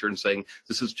legislature and saying,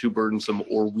 this is too burdensome,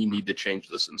 or we need to change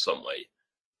this in some way?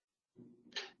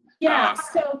 Yeah,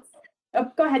 so,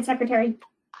 go ahead, Secretary.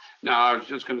 No, I was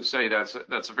just going to say that's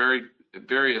a very,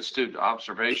 very astute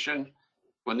observation.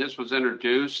 When this was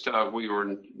introduced, we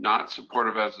were not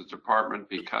supportive as a department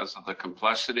because of the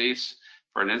complexities.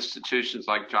 For an institutions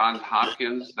like Johns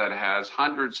Hopkins that has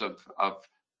hundreds of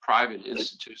private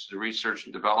institutes of research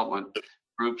and development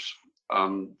groups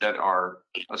that are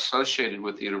associated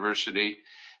with the university,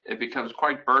 it becomes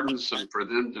quite burdensome for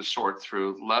them to sort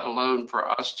through, let alone for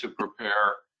us to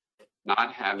prepare,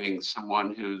 not having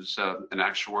someone who's an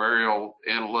actuarial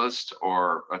analyst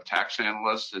or a tax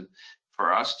analyst, and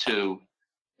for us to,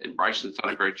 and Bryson's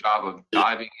done a great job of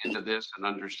diving into this and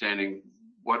understanding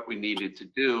what we needed to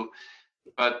do.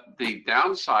 But the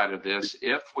downside of this,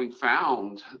 if we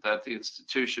found that the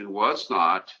institution was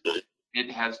not, it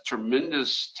has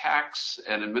tremendous tax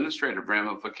and administrative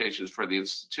ramifications for the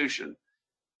institution.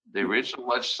 The original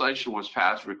legislation was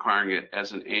passed requiring it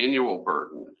as an annual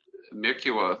burden.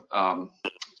 MICUA,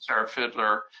 Sarah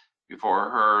Fiedler, before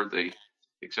her, the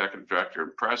executive director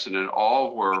and president,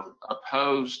 all were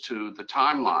opposed to the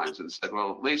timelines and said,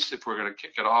 well, at least if we're going to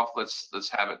kick it off, let's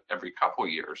have it every couple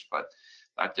years. But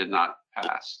that did not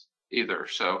pass either.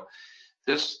 So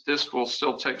this will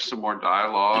still take some more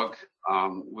dialogue.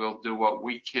 We'll do what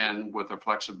we can with the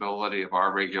flexibility of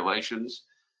our regulations,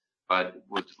 but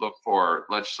would look for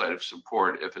legislative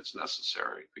support if it's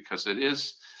necessary, because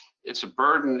it's a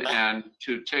burden, and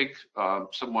to take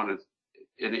someone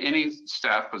in any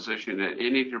staff position at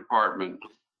any department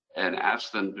and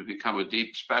ask them to become a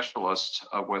deep specialist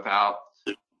without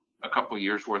a couple of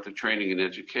years worth of training and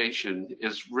education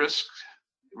is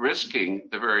risking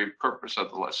the very purpose of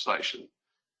the legislation.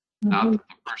 Not that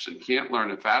the person can't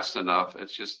learn it fast enough,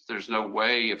 it's just there's no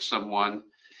way if someone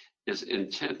is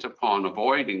intent upon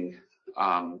avoiding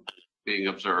being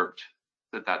observed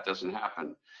that doesn't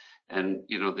happen. And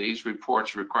these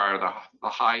reports require the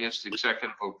highest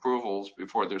executive approvals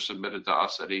before they're submitted to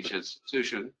us at each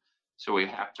institution. So we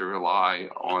have to rely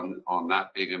on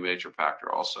that being a major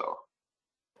factor also.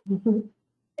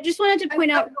 I just wanted to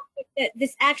point out real quick that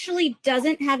this actually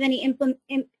doesn't have any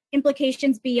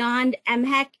implications beyond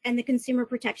MHEC and the consumer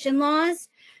protection laws.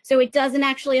 So it doesn't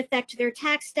actually affect their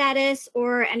tax status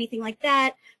or anything like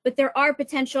that, but there are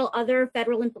potential other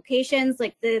federal implications,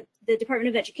 like the Department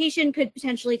of Education could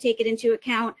potentially take it into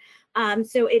account.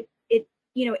 So it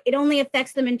only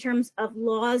affects them in terms of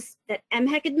laws that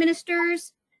MHEC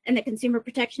administers and the Consumer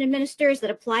Protection administers that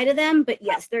apply to them. But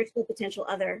yes, there are still potential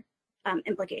other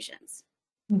implications.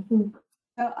 So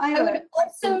I would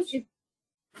also.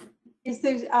 Is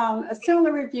there a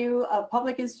similar review of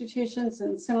public institutions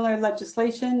and similar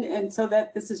legislation, and so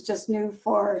that this is just new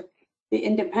for the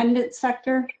independent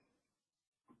sector?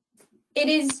 It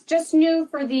is just new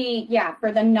for the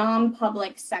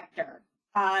non-public sector.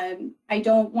 I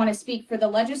don't want to speak for the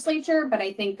legislature, but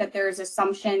I think that there's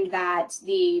assumption that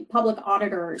the public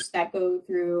auditors that go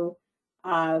through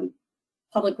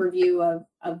public review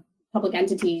of public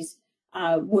entities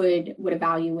would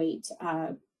evaluate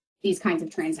these kinds of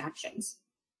transactions.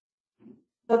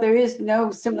 So there is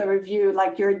no similar review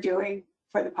like you're doing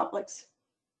for the publics?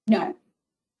 No,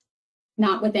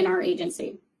 not within our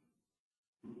agency.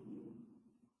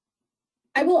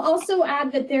 I will also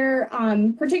add that there,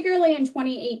 particularly in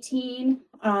 2018,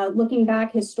 looking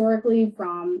back historically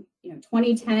from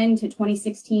 2010 to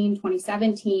 2016,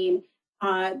 2017,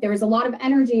 there was a lot of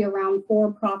energy around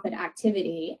for-profit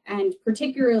activity, and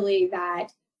particularly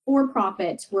that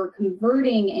for-profits were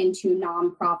converting into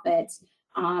nonprofits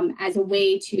as a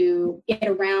way to get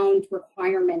around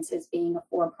requirements as being a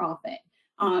for-profit.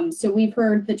 So we've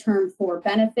heard the term for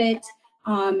benefit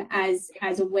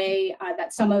as a way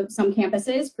that some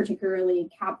campuses, particularly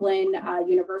Kaplan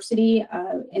University,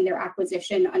 in their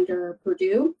acquisition under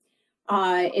Purdue,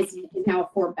 is now a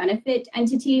for-benefit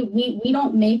entity. We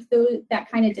don't make that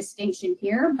kind of distinction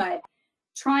here, but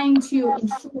trying to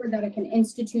ensure that an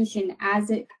institution, as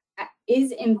it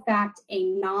is in fact a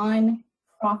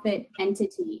non-profit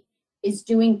entity, is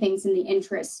doing things in the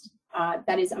interest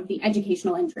that is of the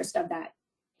educational interest of that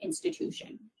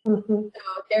institution. So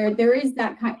there is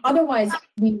that kind. Otherwise,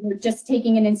 we were just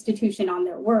taking an institution on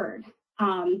their word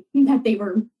that they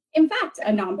were in fact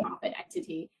a nonprofit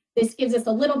entity. This gives us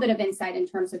a little bit of insight in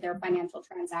terms of their financial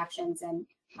transactions and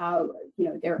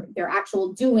their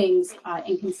actual doings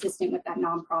inconsistent with that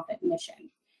nonprofit mission.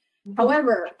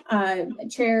 However,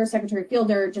 Chair, Secretary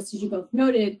Fielder, just as you both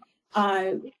noted,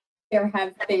 there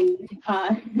have been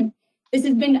this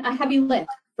has been a heavy lift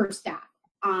for staff,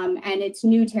 and it's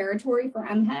new territory for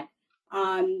MHEC.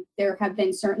 There have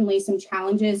been certainly some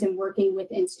challenges in working with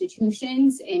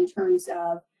institutions in terms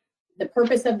of the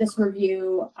purpose of this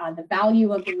review, the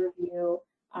value of the review.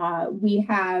 We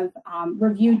have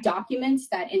reviewed documents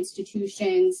that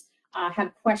institutions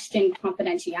have questioned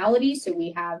confidentiality. So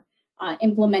we have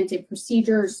implemented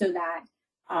procedures so that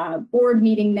board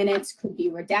meeting minutes could be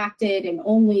redacted, and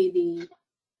only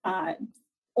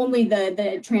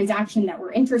the transaction that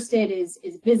we're interested is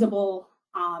visible,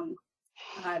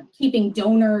 keeping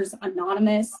donors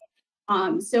anonymous.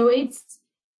 So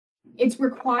it's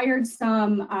required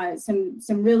some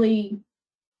really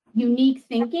unique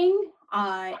thinking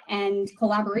and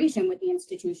collaboration with the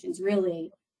institutions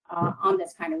really on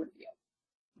this kind of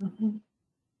review.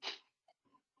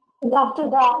 Dr.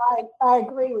 Dahl, I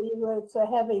agree with you. It's a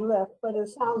heavy lift, but it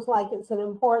sounds like it's an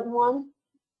important one.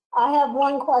 I have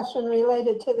one question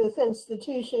related to this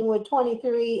institution with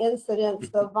 23 incidents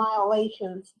of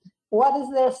violations. What is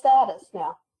their status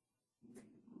now?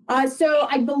 So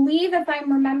I believe, if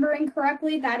I'm remembering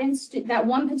correctly, that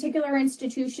one particular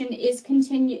institution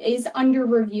is under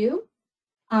review.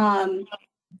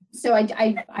 So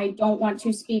I don't want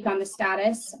to speak on the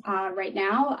status right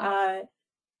now.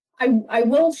 I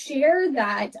will share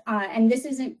that, and this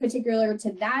isn't particular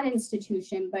to that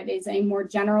institution, but is a more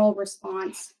general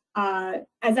response.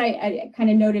 As I kind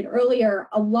of noted earlier,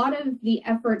 a lot of the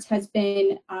efforts has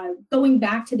been going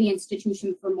back to the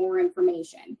institution for more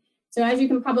information. So as you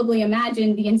can probably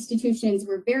imagine, the institutions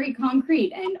were very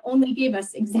concrete and only gave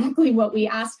us exactly what we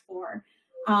asked for.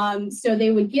 So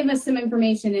they would give us some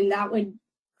information, and that would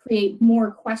create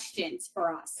more questions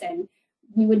for us. And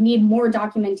we would need more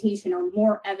documentation or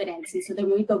more evidence. And so then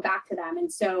we go back to them.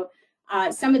 And so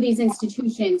some of these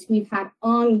institutions, we've had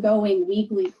ongoing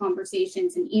weekly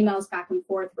conversations and emails back and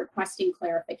forth requesting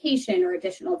clarification or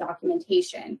additional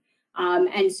documentation.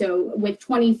 And so with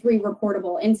 23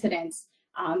 reportable incidents,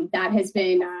 that has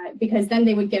been, because then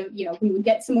they would give, we would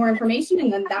get some more information,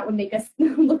 and then that would make us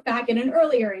look back at an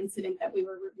earlier incident that we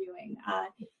were reviewing.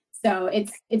 So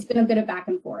it's been a bit of back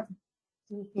and forth.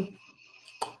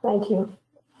 Thank you.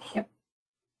 Yep.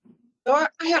 So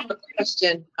I have a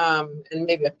question and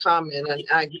maybe a comment, and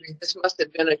I agree. This must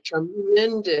have been a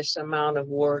tremendous amount of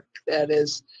work that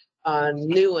is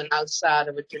new and outside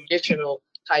of a traditional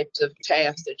types of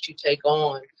tasks that you take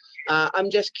on.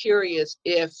 I'm just curious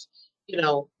if,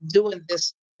 doing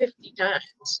this 50 times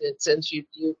since you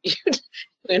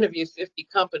interviewed 50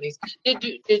 companies, did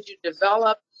you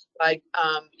develop like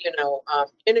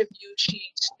interview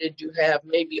sheets? Did you have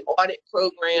maybe audit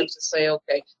programs to say,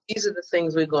 okay, these are the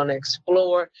things we're going to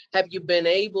explore? Have you been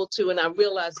able to, and I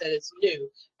realize that it's new,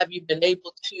 have you been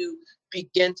able to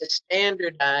begin to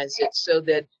standardize it so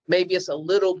that maybe it's a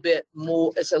little bit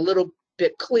more, it's a little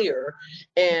bit clearer?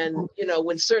 And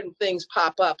when certain things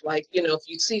pop up, like if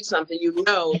you see something,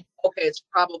 okay, it's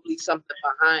probably something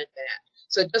behind that.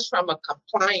 So just from a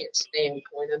compliance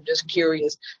standpoint, I'm just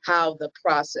curious how the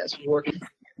process works.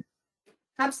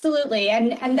 Absolutely,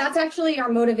 and that's actually our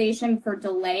motivation for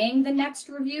delaying the next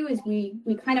review, is we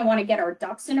kind of want to get our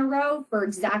ducks in a row for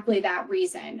exactly that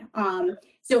reason.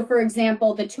 So for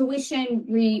example, the tuition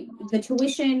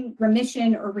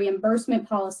remission or reimbursement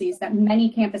policies that many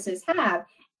campuses have,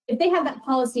 if they have that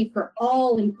policy for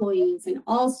all employees and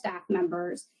all staff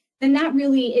members, then that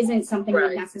really isn't something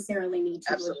we necessarily need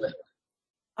to review.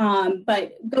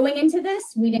 But going into this,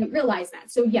 we didn't realize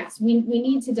that. So yes, we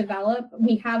need to develop,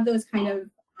 we have those kind of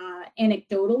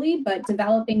anecdotally, but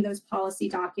developing those policy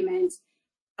documents,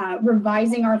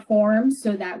 revising our forms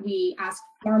so that we ask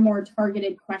far more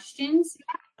targeted questions,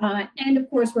 and of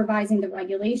course, revising the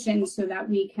regulations so that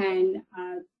we can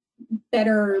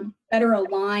better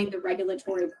align the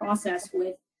regulatory process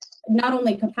with not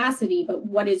only capacity, but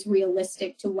what is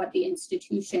realistic to what the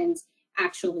institutions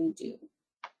actually do.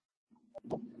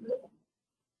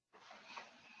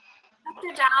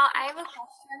 Dr. Dahl, I have a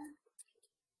question.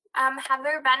 Have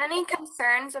there been any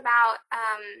concerns about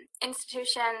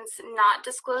institutions not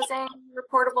disclosing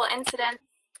reportable incidents?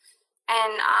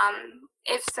 And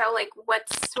if so, like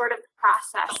what's sort of the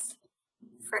process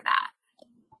for that?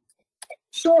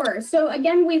 Sure. So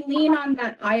again, we lean on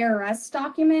that IRS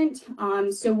document.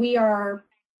 So we are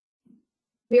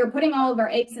putting all of our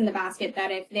eggs in the basket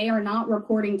that if they are not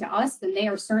reporting to us, then they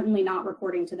are certainly not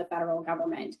reporting to the federal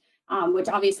government, which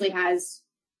obviously has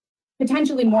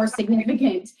potentially more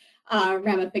significant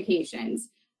ramifications.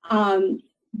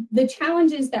 The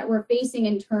challenges that we're facing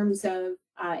in terms of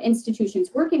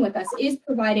institutions working with us is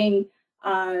providing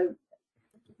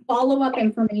follow-up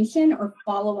information or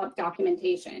follow-up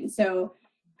documentation. So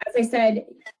as I said,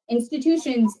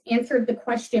 institutions answered the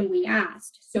question we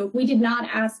asked. So if we did not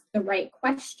ask the right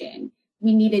question,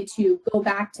 we needed to go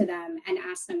back to them and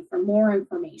ask them for more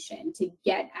information to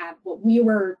get at what we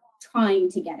were trying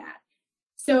to get at.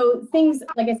 So things,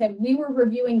 like I said, we were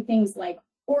reviewing things like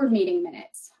board meeting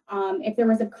minutes. If there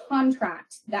was a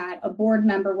contract that a board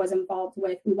member was involved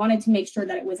with, we wanted to make sure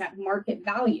that it was at market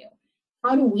value.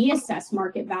 How do we assess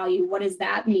market value? What does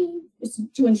that mean? Just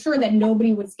to ensure that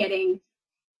nobody was getting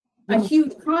a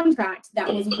huge contract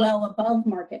that was well above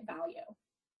market value.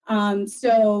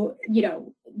 So,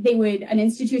 an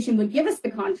institution would give us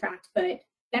the contract, but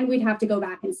then we'd have to go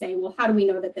back and say, well, how do we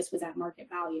know that this was at market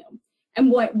value?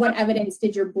 And what evidence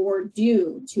did your board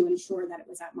do to ensure that it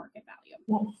was at market value?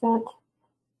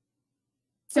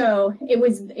 So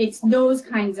it's those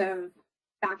kinds of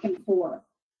back and forth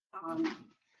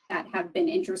that have been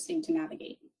interesting to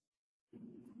navigate.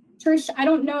 Trish, I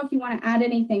don't know if you want to add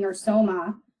anything, or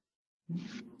Soma.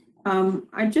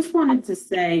 I just wanted to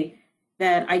say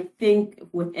that I think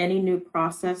with any new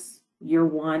process, year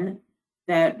one,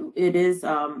 that it is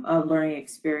a learning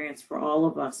experience for all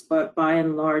of us. But by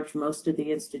and large, most of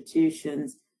the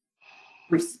institutions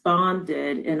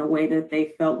responded in a way that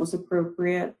they felt was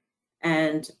appropriate.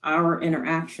 And our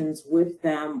interactions with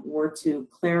them were to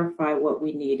clarify what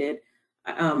we needed.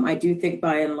 I do think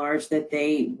by and large that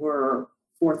they were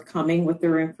forthcoming with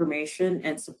their information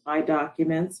and supply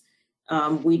documents.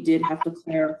 We did have to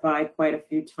clarify quite a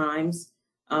few times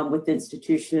with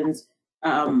institutions.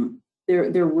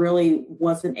 There really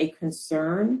wasn't a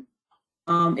concern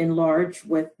in large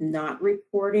with not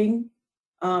reporting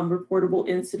reportable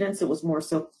incidents. It was more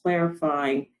so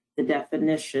clarifying the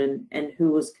definition and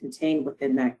who was contained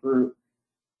within that group.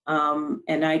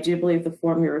 And I do believe the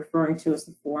form you're referring to is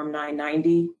the Form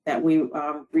 990 that we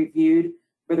reviewed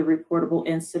for the reportable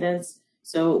incidents.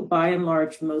 So by and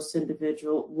large, most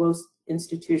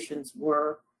institutions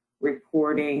were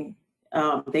reporting,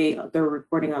 they're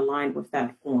reporting aligned with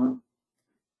that form.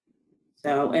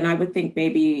 So, and I would think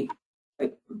maybe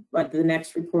like the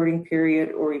next reporting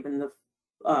period, or even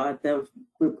the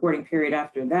reporting period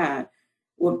after that,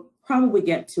 we'll probably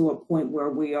get to a point where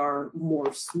we are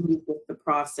more smooth with the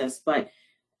process. But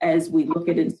as we look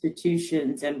at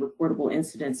institutions and reportable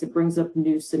incidents, it brings up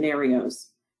new scenarios.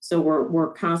 So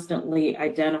we're constantly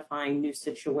identifying new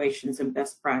situations and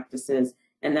best practices.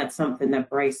 And that's something that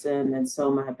Bryson and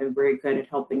Soma have been very good at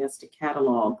helping us to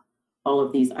catalog all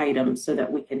of these items so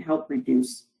that we can help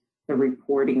reduce the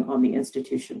reporting on the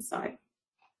institution side.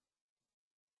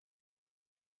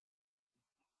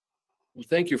 Well,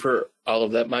 thank you for all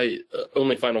of that. My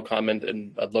only final comment,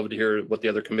 and I'd love to hear what the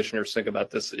other commissioners think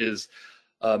about this, is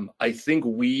I think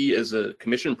we as a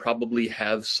commission probably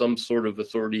have some sort of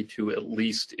authority to, at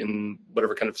least in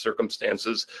whatever kind of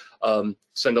circumstances,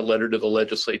 send a letter to the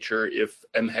legislature if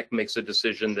MHEC makes a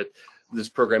decision that this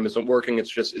program isn't working, it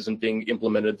just isn't being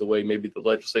implemented the way maybe the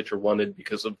legislature wanted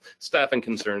because of staffing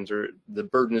concerns, or the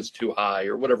burden is too high,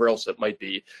 or whatever else it might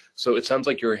be. So it sounds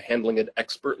like you're handling it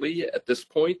expertly at this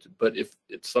point, but if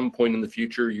at some point in the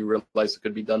future you realize it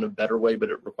could be done a better way, but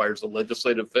it requires a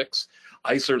legislative fix,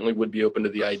 I certainly would be open to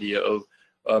the idea of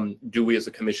do we as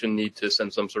a commission need to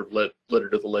send some sort of letter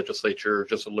to the legislature,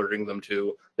 just alerting them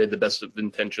to they had the best of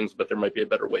intentions, but there might be a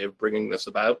better way of bringing this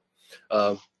about.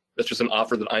 That's just an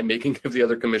offer that I'm making. If the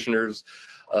other commissioners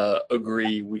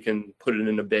agree, we can put it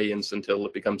in abeyance until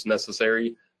it becomes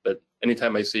necessary. But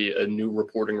anytime I see a new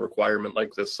reporting requirement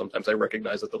like this, sometimes I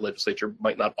recognize that the legislature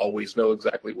might not always know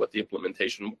exactly what the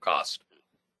implementation will cost.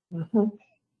 Mm-hmm.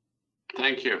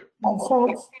 Thank you.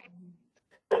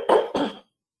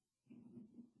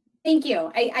 Thank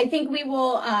you. I think we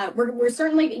will, we're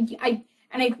certainly,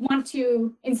 and I want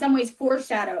to, in some ways,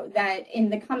 foreshadow that in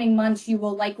the coming months, you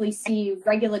will likely see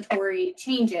regulatory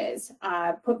changes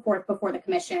put forth before the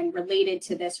commission related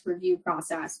to this review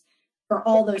process for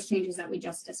all those changes that we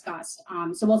just discussed.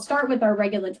 So we'll start with our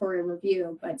regulatory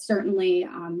review, but certainly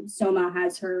Soma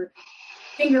has her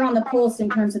finger on the pulse in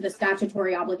terms of the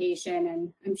statutory obligation,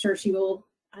 and I'm sure she will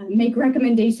make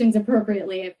recommendations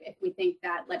appropriately if we think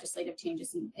that legislative change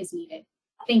is needed.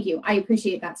 Thank you. I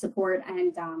appreciate that support,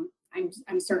 and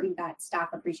I'm certain that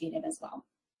staff appreciate it as well.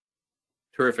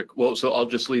 Terrific. Well, so I'll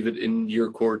just leave it in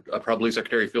your court. Probably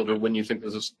Secretary Fielder, when you think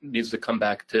this needs to come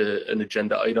back to an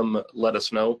agenda item, let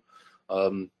us know,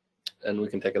 and we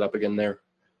can take it up again there.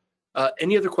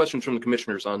 Any other questions from the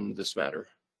commissioners on this matter?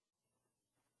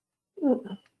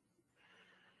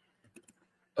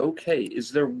 Okay,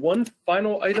 is there one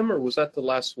final item, or was that the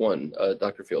last one,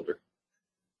 Dr. Fielder?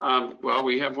 Well,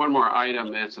 we have one more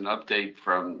item. It's an update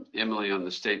from Emily on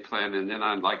the state plan, and then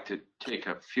I'd like to take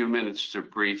a few minutes to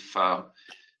brief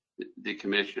the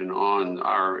commission on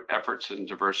our efforts in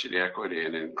diversity, equity,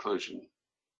 and inclusion.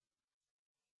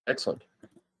 Excellent.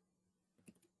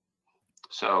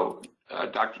 So,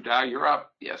 Dr. Dow, you're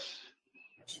up. Yes.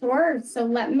 Sure. So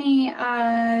let me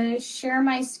share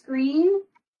my screen.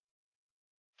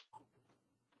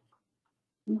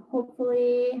 And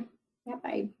hopefully, yep,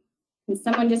 can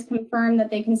someone just confirm that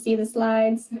they can see the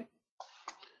slides?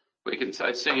 We can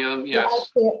see them,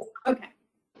 yes. Okay,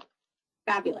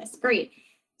 fabulous, great.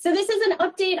 So this is an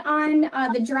update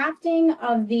on the drafting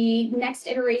of the next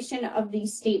iteration of the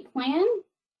state plan.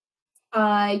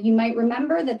 You might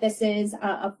remember that this is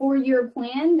a 4-year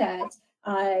plan that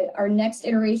our next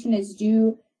iteration is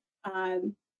due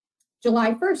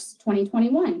July 1st,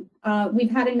 2021.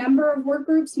 We've had a number of work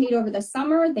groups meet over the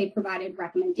summer. They provided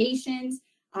recommendations.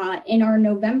 In our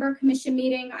November commission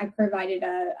meeting, I provided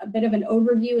a bit of an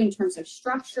overview in terms of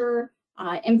structure,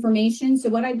 information. So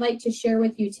what I'd like to share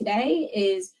with you today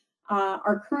is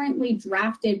our currently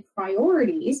drafted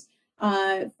priorities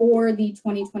for the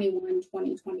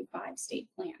 2021-2025 state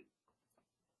plan.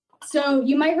 So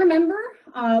you might remember,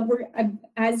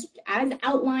 as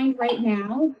outlined right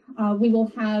now, we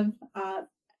will have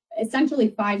essentially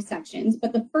 5 sections,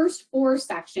 but the first 4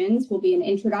 sections will be an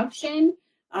introduction,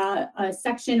 a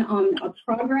section on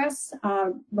progress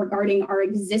regarding our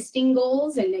existing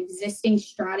goals and existing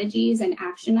strategies and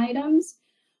action items.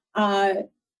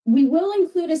 We will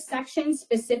include a section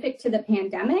specific to the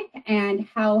pandemic and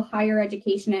how higher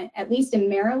education, at least in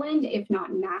Maryland, if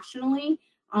not nationally,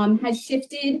 has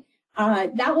shifted.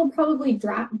 That will probably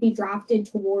be drafted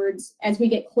towards as we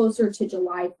get closer to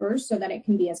July 1st so that it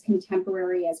can be as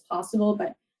contemporary as possible.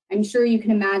 But I'm sure you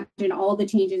can imagine all the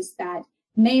changes that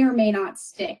may or may not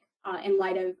stick in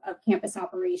light of campus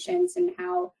operations and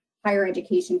how higher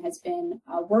education has been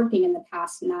working in the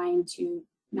past 9 to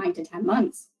 10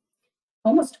 months.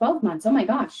 Almost 12 months. Oh my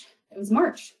gosh, it was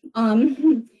March.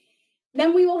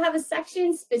 Then we will have a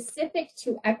section specific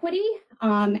to equity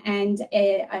and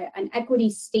an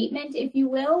equity statement, if you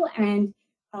will, and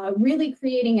really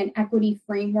creating an equity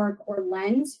framework or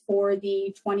lens for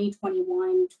the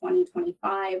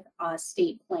 2021-2025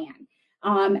 state plan.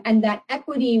 And that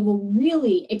equity will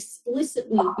really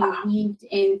explicitly be weaved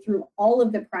in through all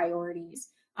of the priorities,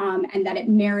 and that it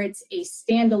merits a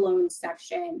standalone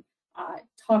section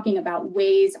talking about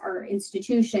ways our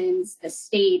institutions, the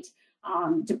state,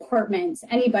 departments,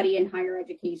 anybody in higher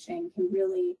education can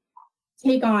really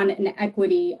take on an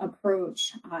equity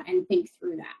approach and think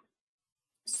through that.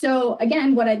 So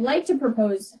again, what I'd like to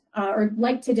propose or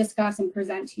like to discuss and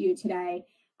present to you today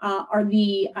are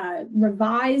the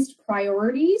revised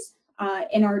priorities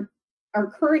in our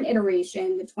current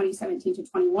iteration, the 2017 to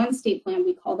 21 state plan.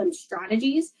 We call them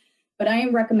strategies, but I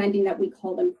am recommending that we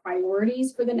call them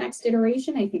priorities for the next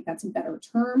iteration. I think that's a better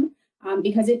term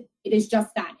because it is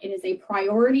just that. It is a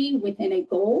priority within a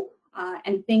goal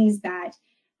and things that,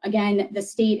 again, the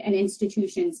state and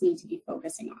institutions need to be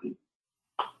focusing on.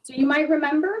 So you might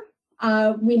remember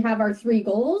we have our 3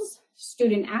 goals: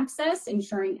 student access,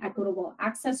 ensuring equitable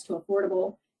access to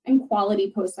affordable and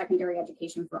quality post-secondary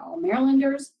education for all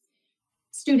Marylanders;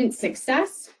 student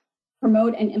success,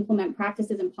 promote and implement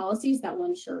practices and policies that will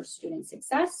ensure student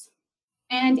success;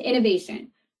 and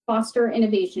innovation, foster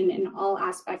innovation in all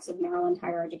aspects of Maryland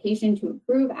higher education to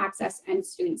improve access and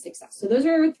student success. So those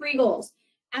are our 3 goals: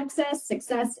 access,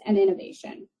 success, and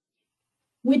innovation.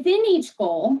 Within each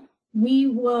goal, we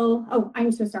will,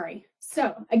 I'm so sorry.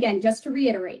 So again, just to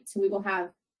reiterate, so we will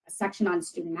have a section on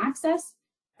student access,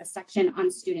 a section on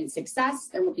student success.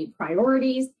 There will be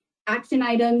priorities, action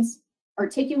items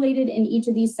articulated in each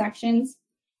of these sections.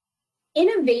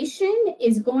 Innovation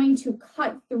is going to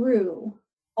cut through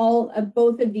all of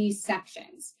both of these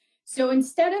sections. So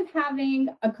instead of having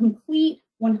a complete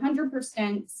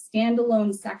 100%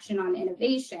 standalone section on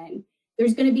innovation,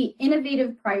 there's going to be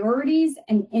innovative priorities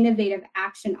and innovative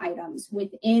action items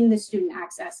within the student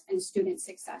access and student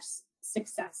success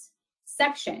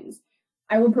sections.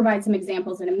 I will provide some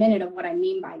examples in a minute of what I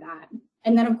mean by that.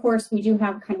 And then, of course, we do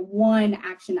have kind of one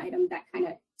action item that kind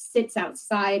of sits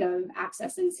outside of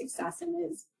access and success and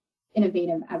is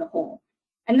innovative as a whole.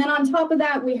 And then on top of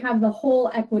that, we have the whole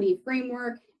equity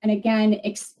framework, and again,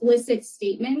 explicit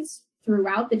statements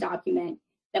throughout the document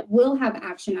that will have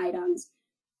action items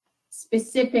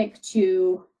specific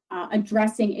to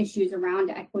addressing issues around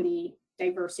equity,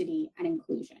 diversity, and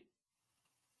inclusion.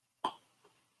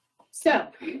 So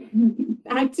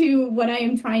back to what I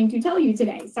am trying to tell you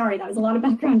today. Sorry, that was a lot of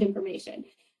background information.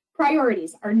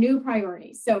 Priorities, our new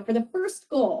priorities. So for the first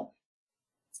goal,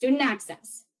 student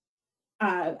access,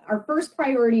 our first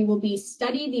priority will be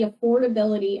study the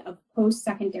affordability of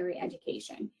post-secondary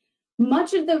education.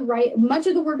 Much of the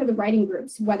work of the writing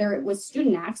groups, whether it was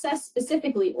student access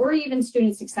specifically or even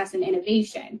student success and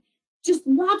innovation, just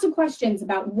lots of questions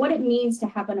about what it means to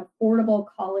have an affordable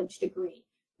college degree.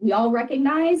 We all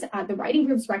recognize, the writing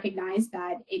groups recognize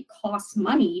that it costs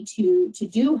money to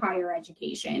do higher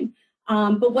education,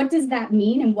 but what does that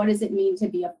mean and what does it mean to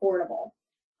be affordable?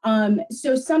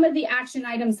 So some of the action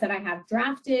items that I have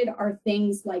drafted are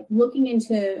things like looking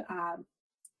into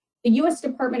the U.S.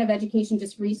 Department of Education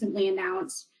just recently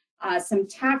announced some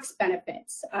tax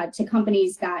benefits to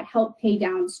companies that help pay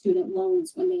down student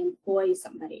loans when they employ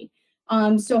somebody.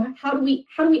 So how do we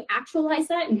actualize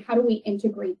that, and how do we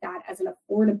integrate that as an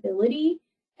affordability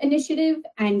initiative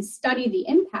and study the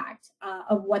impact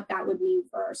of what that would mean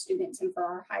for our students and for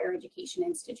our higher education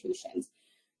institutions?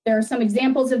 There are some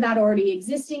examples of that already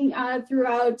existing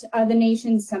throughout the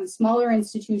nation, some smaller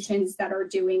institutions that are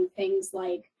doing things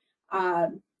like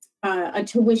a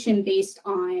tuition based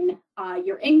on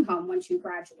your income once you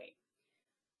graduate.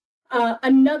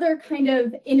 Another kind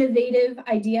of innovative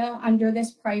idea under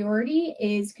this priority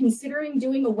is considering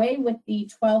doing away with the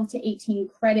 12 to 18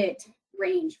 credit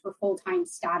range for full-time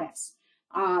status.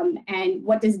 And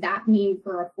what does that mean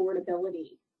for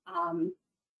affordability?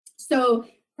 So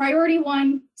priority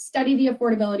 1, study the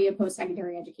affordability of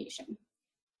post-secondary education.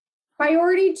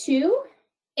 Priority 2,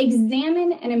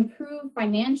 examine and improve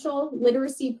financial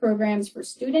literacy programs for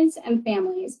students and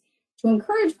families to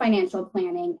encourage financial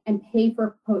planning and pay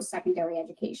for post-secondary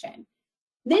education.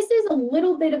 This is a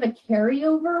little bit of a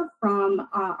carryover from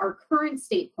our current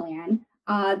state plan.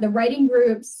 The writing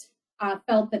groups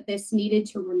felt that this needed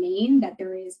to remain, that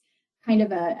there is kind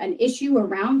of an issue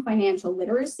around financial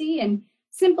literacy and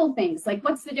simple things like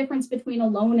what's the difference between a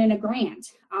loan and a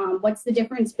grant? What's the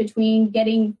difference between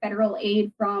getting federal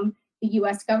aid from the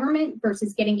US government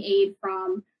versus getting aid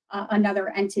from another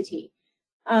entity?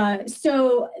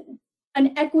 So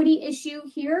an equity issue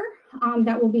here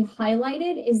that will be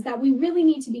highlighted is that we really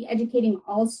need to be educating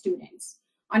all students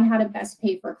on how to best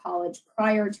pay for college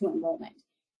prior to enrollment.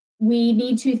 We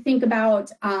need to think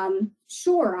about,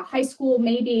 sure, a high school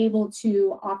may be able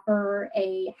to offer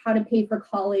a how to pay for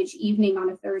college evening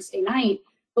on a Thursday night,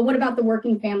 but what about the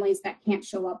working families that can't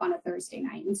show up on a Thursday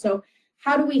night? And so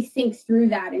how do we think through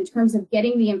that in terms of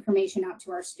getting the information out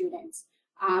to our students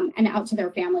and out to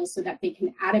their families so that they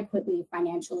can adequately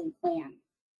financially plan?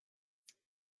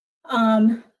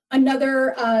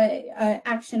 Another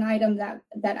action item that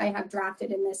I have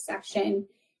drafted in this section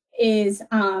is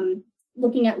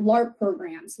looking at LARP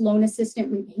programs, loan assistant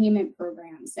repayment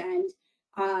programs,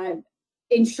 and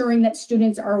ensuring that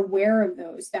students are aware of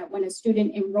those, that when a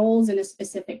student enrolls in a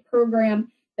specific program,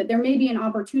 that there may be an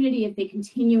opportunity if they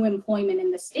continue employment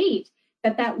in the state,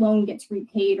 that that loan gets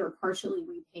repaid or partially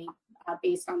repaid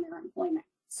based on their employment.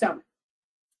 So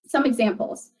some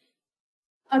examples.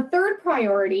 A third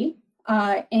priority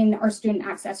in our student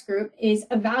access group is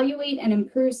evaluate and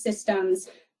improve systems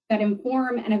that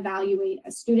inform and evaluate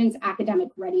a student's academic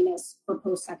readiness for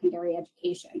post-secondary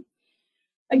education.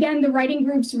 Again, the writing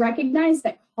groups recognize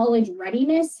that college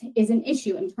readiness is an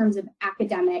issue in terms of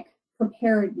academic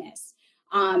preparedness,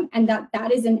 and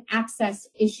that is an access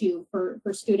issue for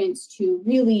students to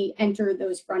really enter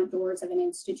those front doors of an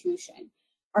institution.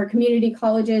 Our community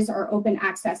colleges are open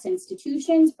access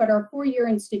institutions, but our four-year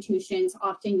institutions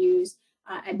often use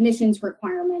admissions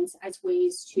requirements as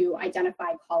ways to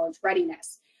identify college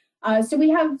readiness. So we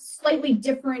have slightly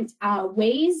different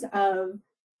ways of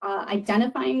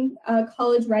identifying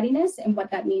college readiness and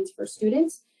what that means for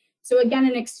students. So again,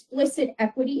 an explicit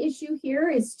equity issue here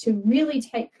is to really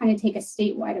kind of take a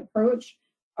statewide approach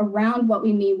around what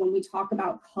we mean when we talk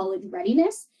about college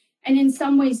readiness, and in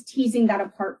some ways teasing that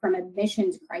apart from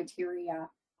admissions criteria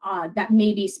that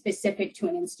may be specific to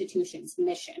an institution's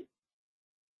mission.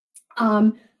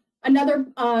 Another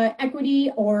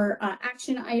equity or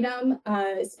action item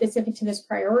specific to this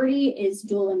priority is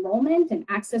dual enrollment and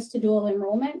access to dual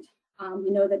enrollment. We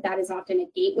know that that is often a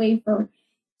gateway for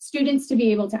students to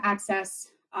be able to access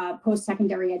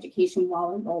post-secondary education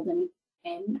while enrolled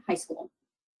in high school.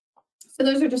 So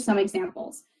those are just some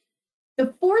examples.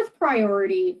 The fourth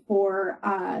priority for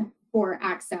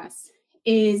access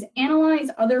is analyze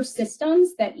other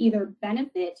systems that either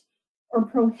benefit or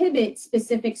prohibit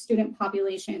specific student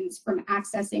populations from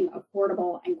accessing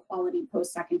affordable and quality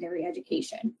post-secondary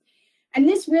education. And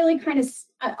this really kind of,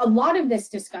 a lot of this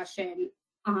discussion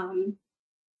from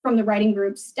the writing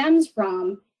group stems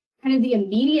from kind of the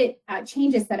immediate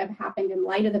changes that have happened in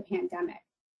light of the pandemic.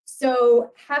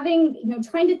 So trying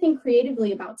to think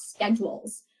creatively about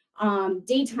schedules,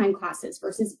 daytime classes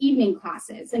versus evening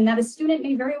classes, and that a student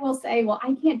may very well say, well,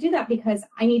 I can't do that because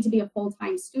I need to be a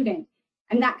full-time student.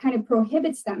 And that kind of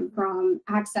prohibits them from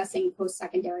accessing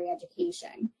post-secondary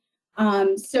education.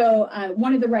 So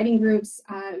one of the writing groups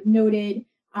noted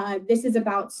this is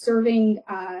about serving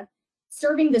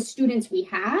the students we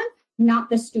have, not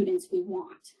the students we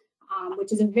want,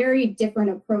 which is a very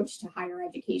different approach to higher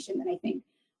education than I think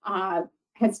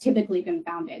has typically been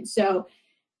founded. So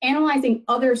analyzing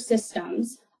other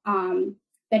systems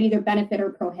that either benefit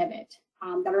or prohibit,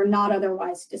 that are not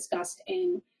otherwise discussed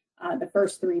in the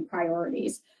first three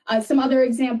priorities. Some other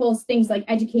examples, things like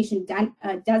education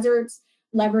deserts,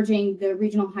 leveraging the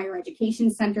regional higher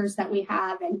education centers that we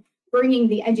have and bringing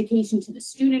the education to the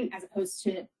student as opposed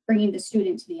to bringing the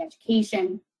student to the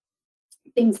education,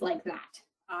 things like that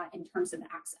in terms of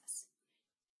access.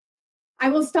 I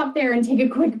will stop there and take a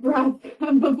quick breath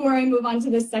before I move on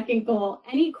to the second goal.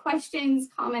 Any questions,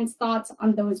 comments, thoughts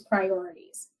on those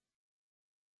priorities?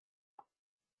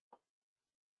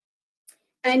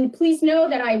 And please know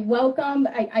that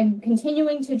I'm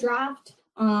continuing to draft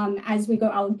as we go.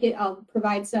 I'll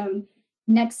provide some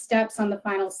next steps on the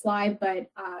final slide, but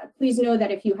please know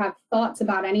that if you have thoughts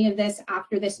about any of this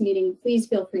after this meeting, please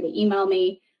feel free to email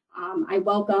me. I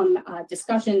welcome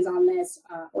discussions on this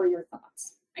or your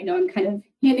thoughts. I know I'm kind of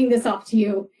handing this off to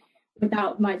you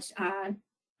without much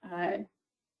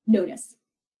notice.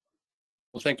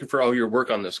 Well, thank you for all your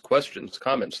work on this. Questions,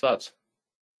 comments, thoughts?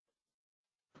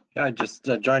 Yeah,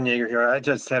 John Yeager here. I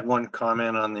just had one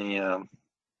comment on the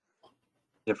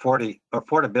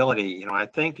affordability. You know, I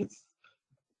think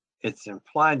it's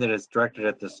implied that it's directed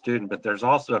at the student, but there's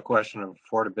also a question of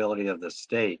affordability of the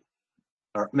state.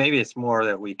 Or maybe it's more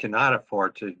that we cannot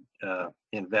afford to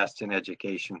invest in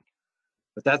education.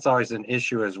 But that's always an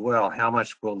issue as well. How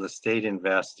much will the state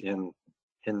invest in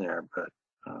there? But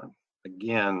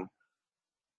again,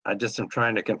 I just am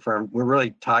trying to confirm. We're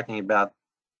really talking about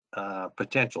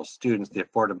potential students, the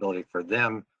affordability for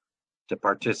them to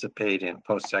participate in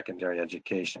post-secondary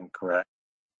education, correct?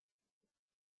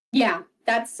 Yeah,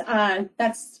 that's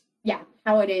yeah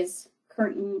how it is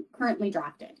currently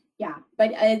drafted. Yeah,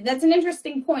 but that's an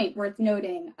interesting point worth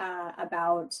noting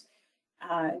about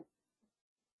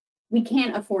we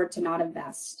can't afford to not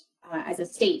invest as a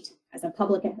state, as a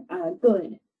public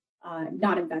good,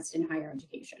 not invest in higher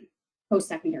education,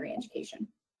 post-secondary education.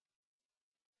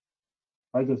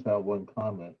 I just have one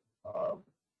comment.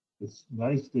 It's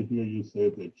nice to hear you say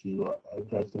that you are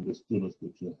addressing the students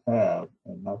that you have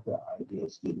and not the ideal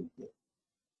student that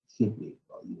should be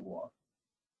or you want.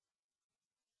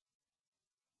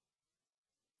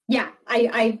 Yeah,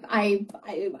 I'm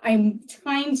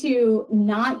trying to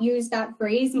not use that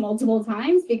phrase multiple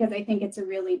times because I think it's a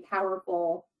really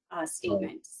powerful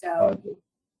statement. So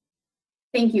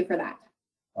thank you for that.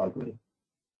 I agree.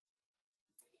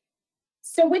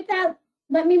 So with that,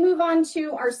 let me move on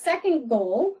to our second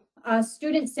goal,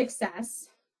 student success.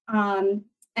 And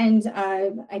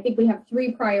I think we have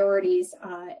 3 priorities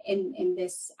in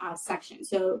this section.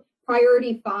 So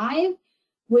priority 5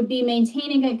 would be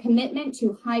maintaining a commitment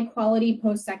to high quality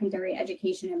post-secondary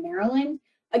education in Maryland.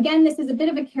 Again, this is a bit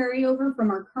of a carryover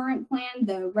from our current plan.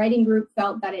 The writing group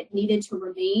felt that it needed to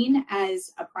remain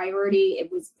as a priority. It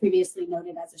was previously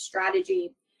noted as a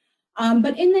strategy.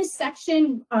 But in this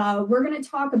section, we're going to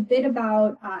talk a bit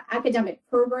about academic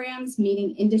programs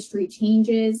meeting industry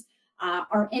changes.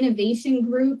 Our innovation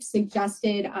group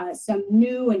suggested some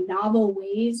new and novel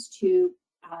ways to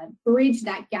bridge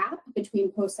that gap between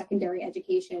post-secondary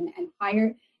education and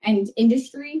higher and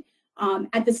industry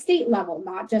at the state level,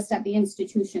 not just at the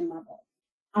institution level.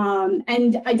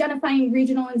 And identifying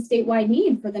regional and statewide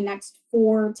need for the next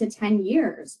 4 to 10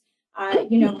 years.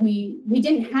 You know, we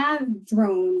didn't have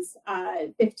drones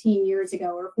 15 years ago,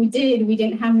 or if we did, we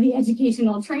didn't have the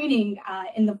educational training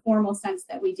in the formal sense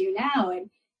that we do now. And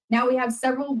now we have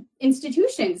several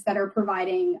institutions that are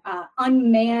providing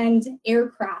unmanned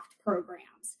aircraft programs.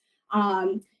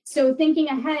 So thinking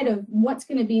ahead of what's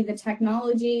going to be the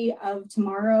technology of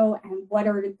tomorrow and what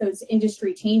are those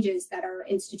industry changes that our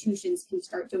institutions can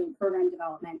start doing program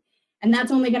development. And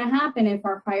that's only going to happen if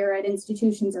our higher ed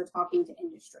institutions are talking to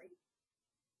industry.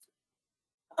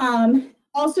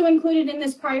 Also included in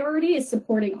this priority is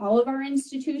supporting all of our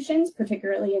institutions,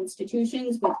 particularly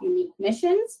institutions with unique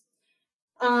missions.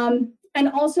 And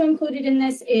also included in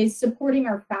this is supporting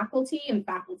our faculty and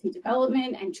faculty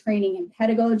development and training and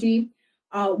pedagogy.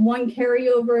 One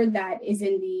carryover that is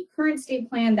in the current state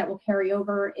plan that will carry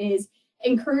over is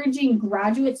encouraging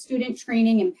graduate student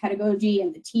training in pedagogy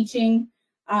and the teaching,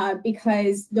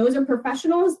 because those are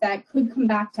professionals that could come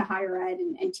back to higher ed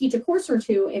and teach a course or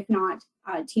two, if not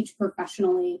teach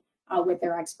professionally with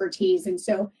their expertise. And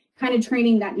so kind of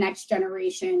training that next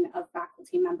generation of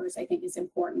faculty members, I think, is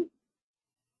important.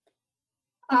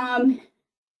 The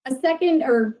second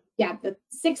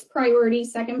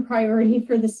priority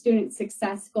for the student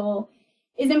success goal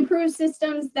is improve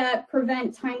systems that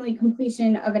prevent timely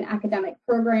completion of an academic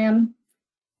program.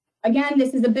 Again,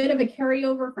 this is a bit of a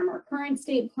carryover from our current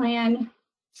state plan.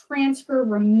 Transfer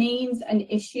remains an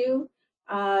issue.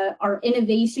 Our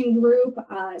innovation group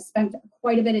spent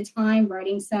quite a bit of time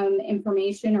writing some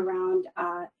information around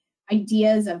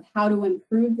ideas of how to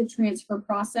improve the transfer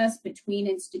process between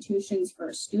institutions for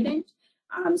a student.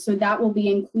 So that will be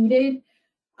included.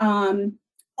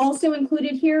 Also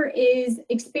included here is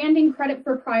expanding credit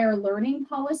for prior learning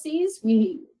policies.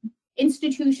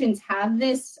 Institutions have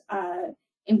this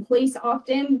in place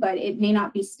often, but it may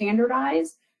not be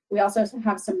standardized. We also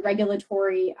have some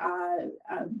regulatory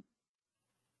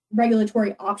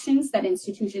options that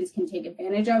institutions can take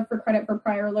advantage of for credit for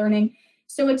prior learning.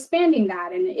 So expanding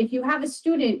that, and if you have a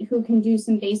student who can do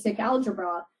some basic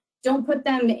algebra, don't put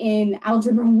them in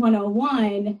Algebra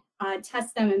 101,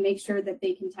 test them and make sure that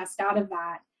they can test out of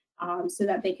that so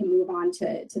that they can move on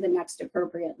to the next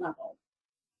appropriate level.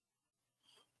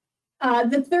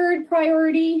 The third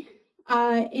priority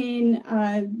in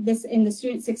the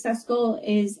student success goal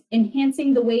is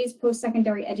enhancing the ways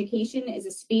post-secondary education is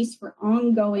a space for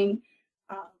ongoing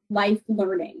life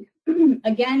learning.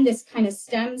 Again, this kind of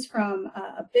stems from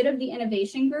a bit of the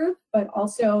innovation group, but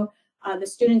also the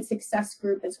student success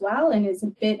group as well, and is a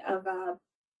bit of a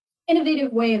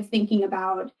innovative way of thinking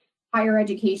about higher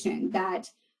education that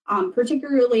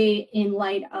particularly in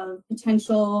light of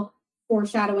potential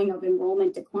foreshadowing of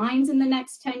enrollment declines in the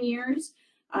next 10 years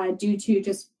due to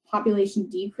just population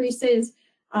decreases,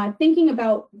 thinking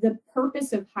about the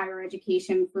purpose of higher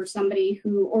education for somebody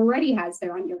who already has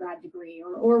their undergrad degree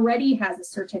or already has a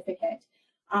certificate,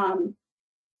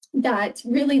 that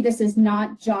really this is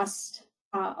not just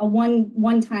a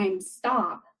one-time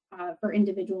stop for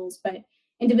individuals, but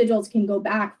individuals can go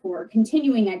back for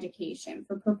continuing education,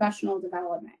 for professional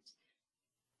development.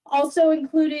 Also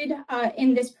included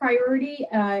in this priority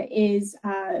is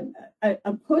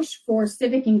a push for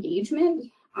civic engagement,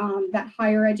 that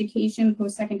higher education,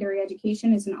 post-secondary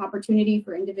education is an opportunity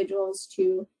for individuals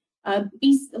to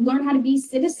learn how to be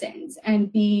citizens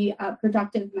and be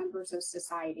productive members of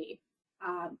society.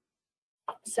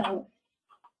 So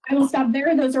I will stop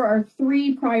there. Those are our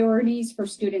 3 priorities for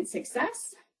student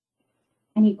success.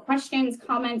 Any questions,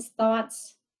 comments,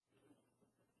 thoughts,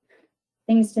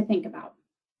 things to think about?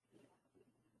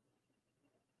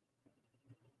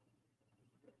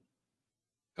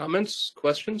 Comments,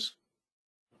 questions?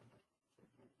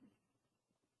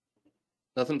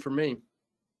 Nothing for me.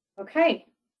 Okay,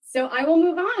 so I will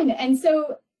move on. And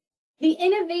so the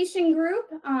innovation group,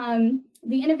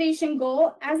 the innovation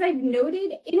goal, as I've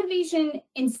noted, innovation,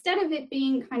 instead of it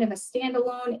being kind of a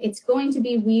standalone, it's going to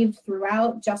be weaved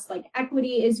throughout, just like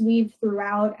equity is weaved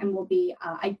throughout and will be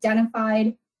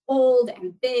identified, bold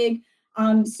and big.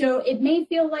 So it may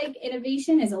feel like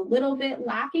innovation is a little bit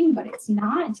lacking, but it's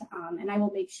not. And I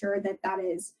will make sure that that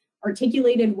is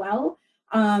articulated well.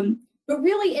 But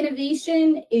really,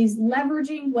 innovation is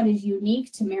leveraging what is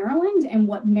unique to Maryland and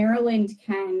what Maryland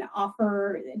can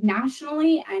offer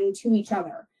nationally and to each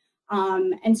other.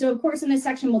 And so, of course, in this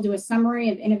section, we'll do a summary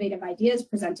of innovative ideas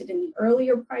presented in the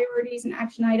earlier priorities and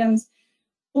action items.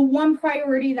 But one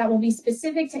priority that will be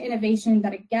specific to innovation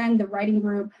that, again, the writing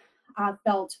group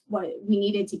felt what we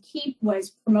needed to keep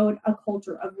was promote a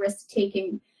culture of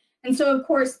risk-taking. And so, of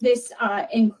course, this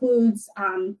includes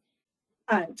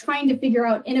trying to figure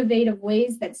out innovative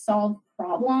ways that solve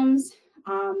problems.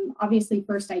 Obviously,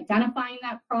 first identifying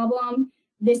that problem.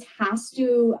 This has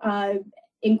to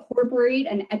incorporate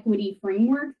an equity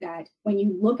framework that when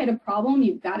you look at a problem,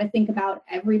 you've got to think about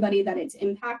everybody that it's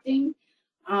impacting,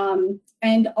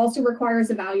 and also requires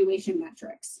evaluation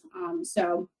metrics.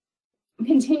 So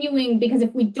continuing, because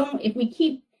if we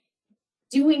keep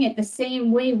doing it the same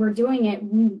way we're doing it,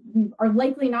 we are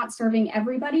likely not serving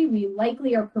everybody. We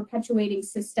likely are perpetuating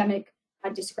systemic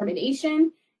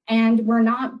discrimination, and we're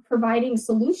not providing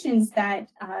solutions that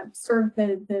serve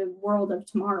the world of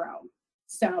tomorrow.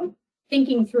 So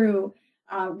thinking through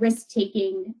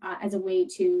risk-taking as a way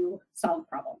to solve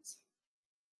problems.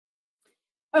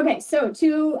 Okay, so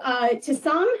to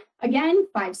sum, again,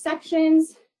 5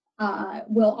 sections.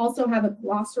 We'll also have a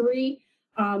glossary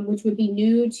which would be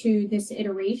new to this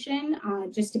iteration,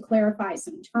 just to clarify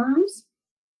some terms.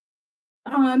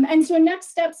 And so next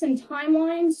steps and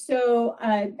timelines. So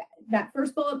that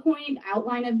first bullet point,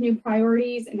 outline of new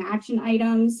priorities and action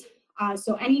items.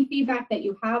 So any feedback that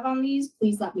you have on these,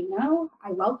 please let me know.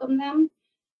 I welcome them.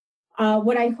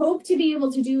 What I hope to be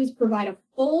able to do is provide a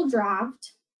full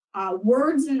draft,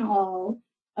 words and all,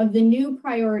 of the new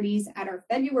priorities at our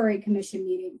February commission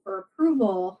meeting for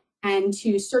approval and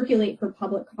to circulate for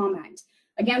public comment.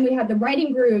 Again, we had the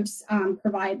writing groups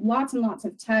provide lots and lots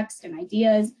of text and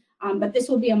ideas, but this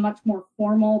will be a much more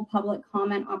formal public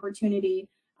comment opportunity.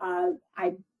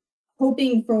 I'm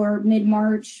hoping for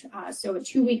mid-March, so a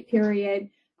 2-week period.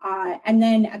 And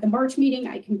then at the March meeting,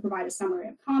 I can provide a summary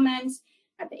of comments.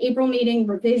 At the April meeting,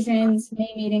 revisions,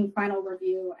 May meeting, final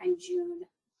review, and June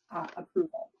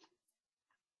approval.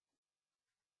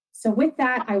 So with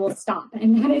that, I will stop.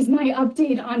 And that is my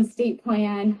update on state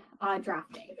plan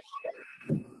drafting.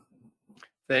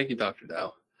 Thank you, Dr.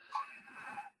 Dow.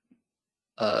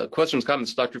 Questions,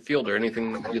 comments, Dr. Fielder,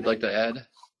 anything you'd like to add?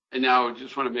 And now I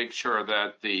just want to make sure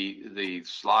that the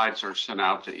slides are sent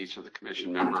out to each of the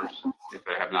commission members if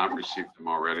they have not received them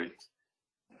already.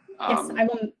 Yes, I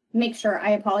will make sure.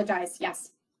 I apologize.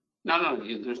 Yes. No,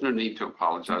 there's no need to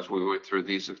apologize. We went through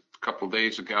these a couple of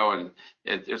days ago, and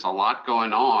there's a lot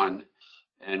going on.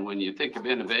 And when you think of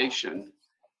innovation,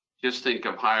 just think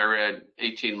of higher ed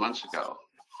 18 months ago.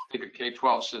 Think of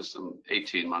K-12 system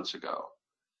 18 months ago.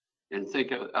 And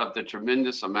think of the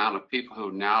tremendous amount of people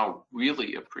who now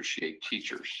really appreciate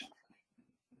teachers.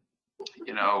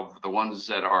 You know, the ones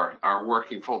that are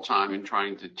working full time and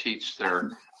trying to teach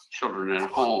their children at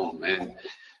home, and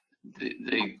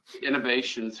the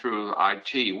innovation through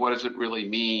IT. What does it really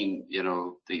mean? You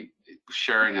know, the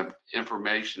sharing of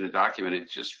information and document, it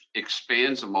just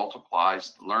expands and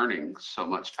multiplies learning so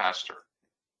much faster.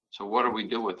 So what do we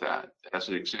do with that? As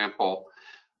an example,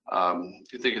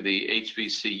 you think of the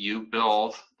HBCU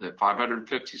bill, the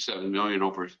 $557 million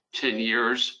over 10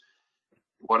 years.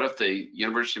 What if the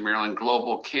University of Maryland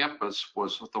Global Campus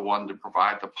was the one to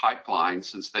provide the pipeline,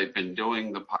 since they've been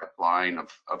doing the pipeline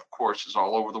of courses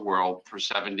all over the world for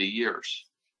 70 years?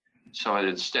 So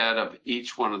instead of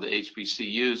each one of the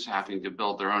HBCUs having to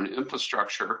build their own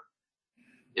infrastructure,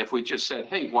 if we just said,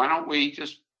 hey, why don't we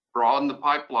just broaden the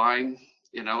pipeline?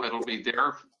 You know, it'll be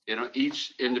there. You know,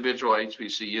 each individual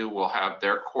HBCU will have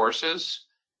their courses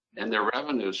and their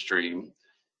revenue stream,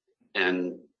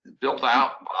 and built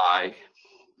out by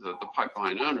the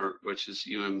pipeline owner, which is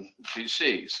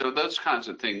UMGC. So those kinds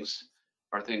of things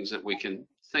are things that we can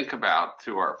think about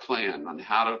through our plan on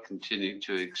how to continue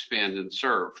to expand and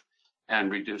serve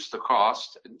and reduce the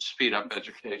cost and speed up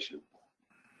education.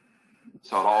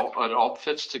 So it all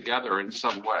fits together in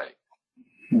some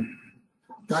way.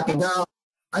 Dr. Dow,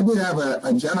 I did have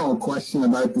a general question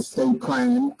about the state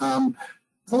plan. I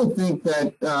would think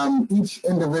that each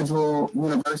individual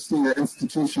university or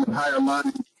institution of higher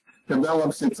learning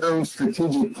develops its own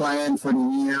strategic plan for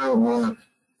the year or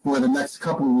for the next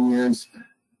couple of years.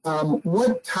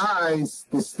 What ties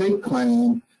the state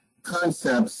plan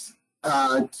concepts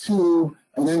to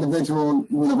an individual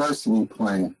university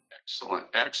plan?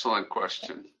 Excellent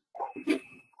question.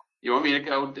 You want me to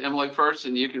go to Emily first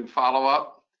and you can follow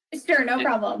up? Sure, no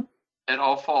problem. It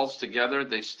all falls together,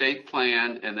 the state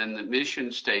plan and then the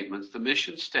mission statements. The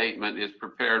mission statement is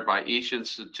prepared by each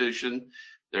institution,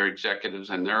 their executives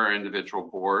and their individual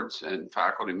boards and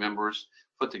faculty members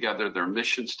put together their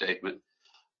mission statement.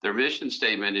 Their mission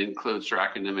statement includes their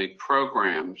academic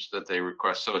programs that they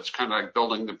request. So it's kind of like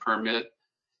building the permit.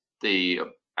 The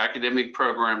academic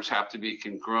programs have to be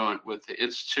congruent with the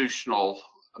institutional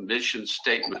mission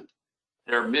statement.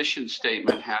 Their mission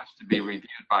statement has to be reviewed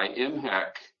by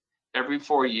MHEC every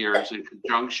 4 years in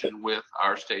conjunction with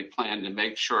our state plan to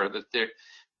make sure that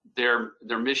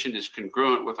their mission is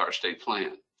congruent with our state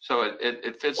plan. So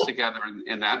it fits together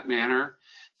in that manner.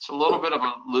 It's a little bit of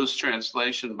a loose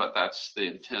translation, but that's the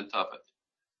intent of it.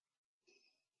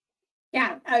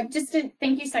 Yeah, just to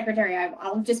thank you, Secretary.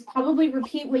 I'll just probably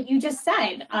repeat what you just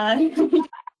said.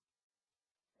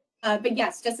 But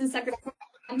yes, just as Secretary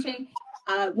mentioned,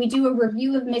 we do a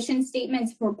review of mission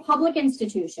statements for public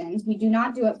institutions. We do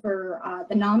not do it for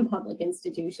the non-public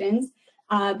institutions,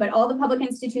 but all the public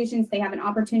institutions, they have an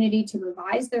opportunity to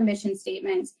revise their mission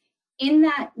statements. In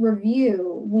that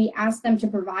review, we ask them to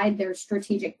provide their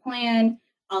strategic plan,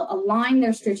 align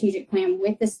their strategic plan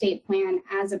with the state plan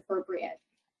as appropriate.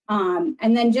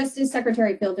 And then just as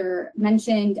Secretary Fielder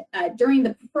mentioned, during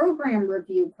the program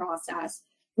review process,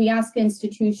 we ask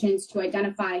institutions to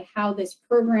identify how this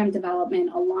program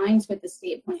development aligns with the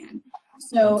state plan.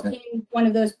 So in one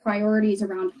of those priorities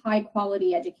around high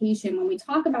quality education, when we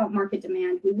talk about market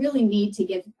demand, we really need to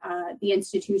give the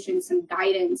institution some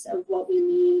guidance of what we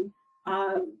need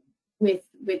with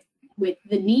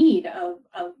the need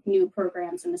of new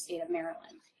programs in the state of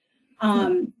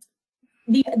Maryland.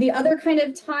 The other kind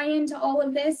of tie into all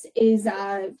of this is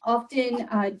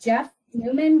often Jeff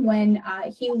Newman, when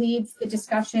he leads the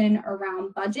discussion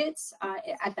around budgets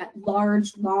at that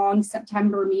large, long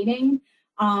September meeting,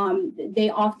 they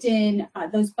often,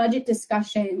 those budget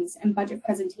discussions and budget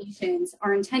presentations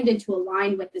are intended to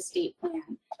align with the state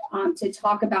plan, to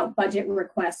talk about budget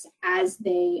requests as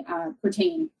they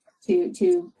pertain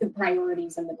to the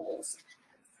priorities and the goals.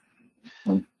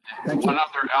 One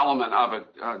other element of it,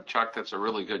 Chuck, that's a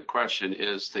really good question,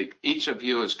 is that each of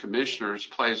you as commissioners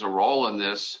plays a role in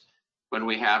this when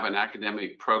we have an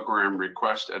academic program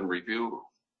request and review,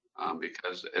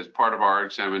 because as part of our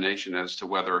examination as to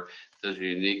whether there's a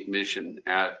unique mission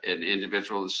at an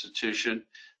individual institution,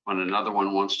 when another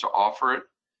one wants to offer it,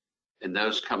 and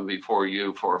those come before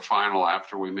you for a final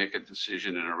after we make a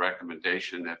decision and a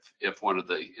recommendation if one of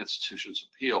the institutions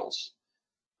appeals.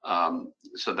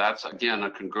 So that's, again, a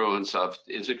congruence of,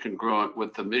 is it congruent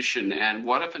with the mission? And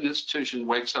what if an institution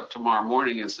wakes up tomorrow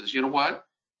morning and says, you know what?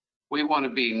 We want to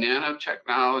be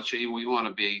nanotechnology, we want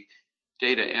to be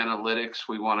data analytics,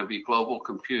 we want to be global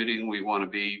computing, we want to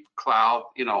be cloud,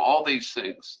 you know, all these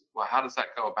things. Well, how does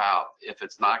that go about if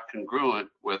it's not congruent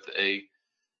with a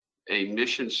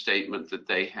mission statement that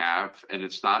they have, and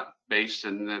it's not based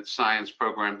in the science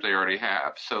programs they already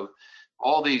have? So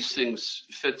all these things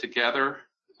fit together.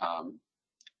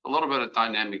 A little bit of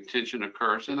dynamic tension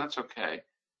occurs, and that's okay,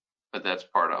 but that's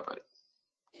part of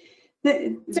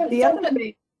it. The other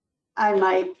thing I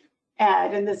might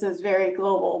add, and this is very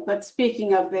global, but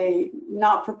speaking of the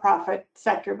not-for-profit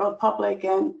sector, both public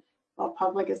and, well,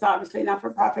 public is obviously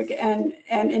not-for-profit and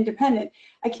independent,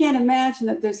 I can't imagine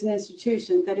that there's an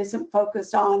institution that isn't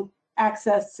focused on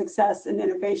access, success, and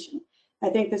innovation. I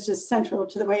think that's just central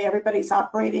to the way everybody's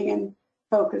operating and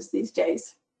focused these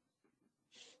days.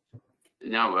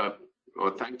 Now,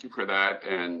 well, thank you for that.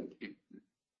 And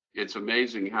it's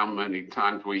amazing how many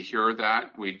times we hear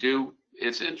that. We do.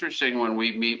 It's interesting when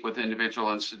we meet with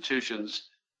individual institutions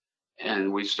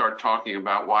and we start talking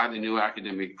about why the new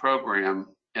academic program,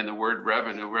 and the word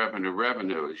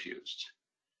revenue is used,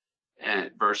 and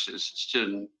versus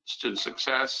student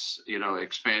success, you know,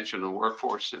 expansion of the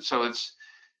workforce. And so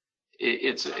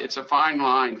it's a fine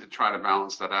line to try to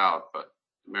balance that out. But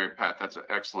Mary Pat, that's an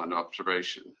excellent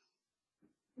observation.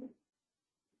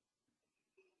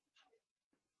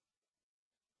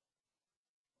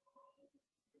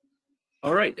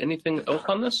 All right, anything else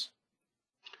on this?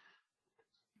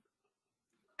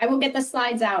 I will get the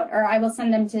slides out, or I will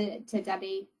send them to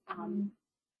Debbie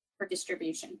for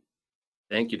distribution.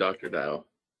 Thank you, Dr. Dow.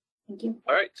 Thank you.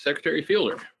 All right, Secretary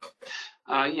Fielder.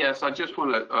 Yes, I just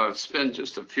want to spend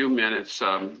just a few minutes.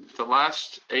 The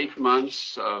last 8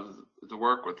 months of the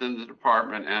work within the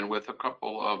department and with a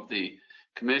couple of the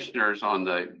commissioners on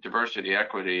the diversity,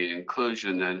 equity,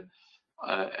 inclusion, and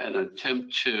an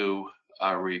attempt to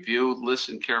review,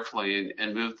 listen carefully,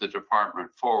 and move the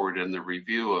department forward in the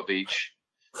review of each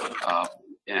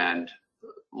and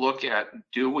look at,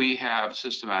 do we have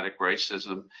systematic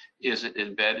racism? Is it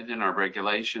embedded in our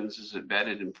regulations? Is it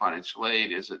embedded in financial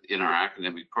aid? Is it in our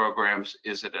academic programs?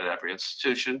 Is it at every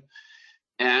institution?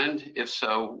 And if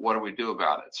so, what do we do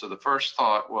about it? So the first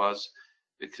thought was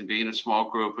it can be in a small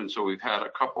group. And so we've had a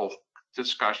couple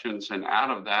discussions, and out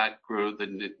of that grew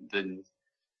the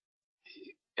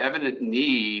evident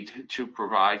need to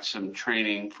provide some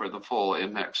training for the full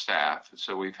MHEC staff.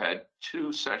 So we've had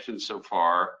 2 sessions so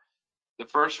far. The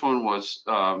first one was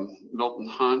Milton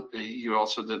Hunt. You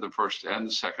also did the first and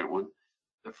the second one.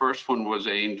 The first one was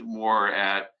aimed more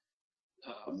at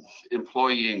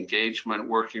employee engagement,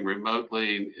 working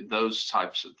remotely, those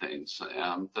types of things.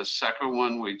 The second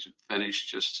one we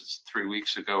finished just 3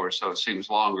 weeks ago or so. It seems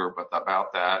longer, but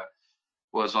about that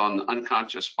was on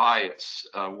unconscious bias,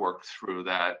 work through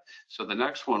that. So the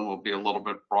next one will be a little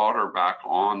bit broader, back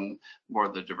on more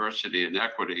the diversity and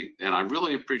equity. And I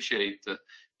really appreciate the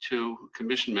 2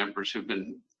 commission members who've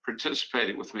been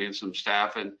participating with me and some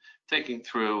staff and thinking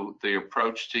through the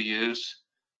approach to use.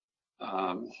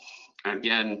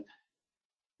 Again,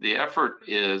 the effort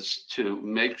is to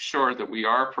make sure that we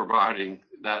are providing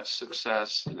that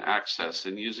success and access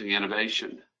and using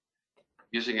innovation,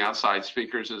 using outside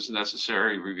speakers as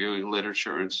necessary, reviewing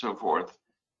literature and so forth.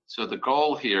 So the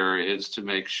goal here is to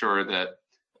make sure that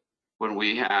when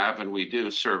we have, and we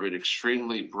do, serve an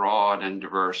extremely broad and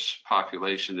diverse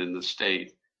population in the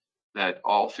state, that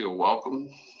all feel welcome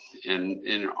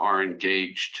and are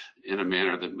engaged in a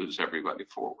manner that moves everybody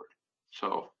forward.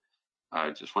 So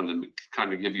I just wanted to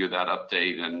kind of give you that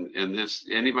update, and this,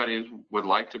 anybody who would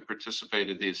like to participate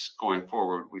in these going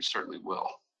forward, we certainly will.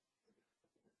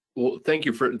 Well, thank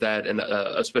you for that, and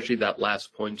especially that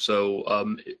last point.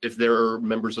 So if there are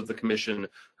members of the commission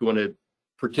who want to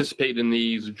participate in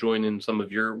these, join in some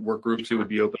of your work groups, who would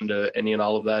be open to any and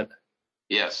all of that?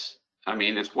 Yes, I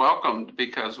mean, it's welcomed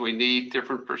because we need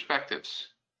different perspectives.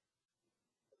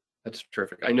 That's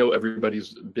terrific. I know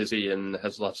everybody's busy and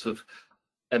has lots of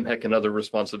MHEC and other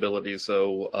responsibilities,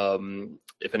 so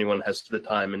if anyone has the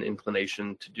time and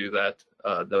inclination to do that,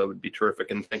 that would be terrific.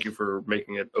 And thank you for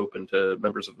making it open to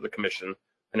members of the commission.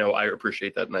 I know I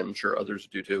appreciate that, and I'm sure others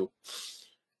do too.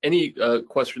 Any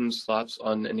questions, thoughts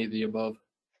on any of the above?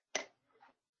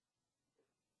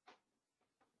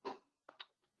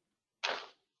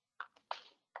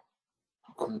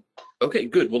 Okay,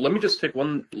 good. Well, let me just take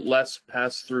one last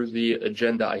pass through the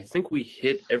agenda. I think we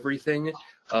hit everything.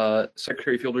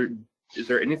 Secretary Fielder, is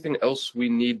there anything else we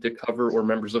need to cover, or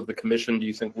members of the commission, do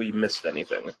you think we missed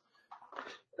anything?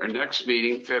 Our next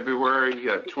meeting, February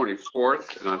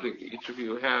 24th, and I think each of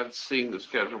you had seen the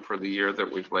schedule for the year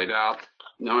that we've laid out,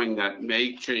 knowing that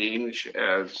may change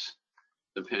as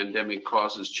the pandemic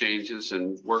causes changes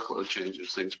and workload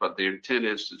changes things, but the intent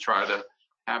is to try to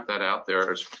have that out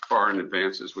there as far in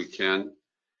advance as we can.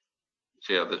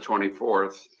 So yeah, the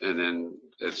 24th, and then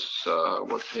it's,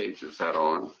 what page is that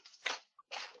on?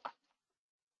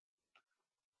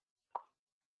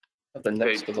 The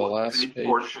next to the last page.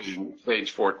 14,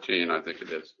 page 14, I think it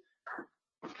is,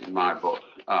 in my book.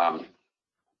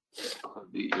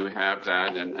 You have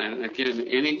that, and again,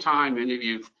 anytime any of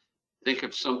you think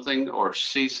of something or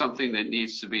see something that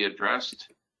needs to be addressed,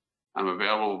 I'm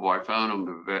available by phone,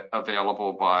 I'm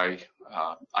available by,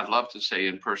 I'd love to say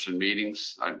in-person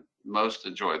meetings. I most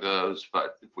enjoy those,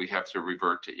 but if we have to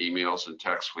revert to emails and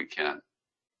texts, we can.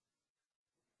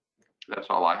 That's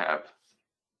all I have.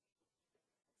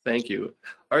 Thank you.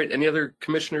 All right, any other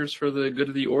commissioners for the good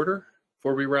of the order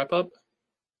before we wrap up?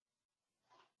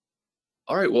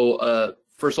 All right, well,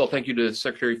 first of all, thank you to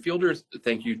Secretary Fielder.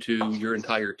 Thank you to your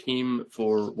entire team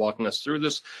for walking us through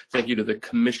this. Thank you to the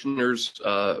commissioners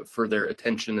for their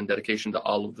attention and dedication to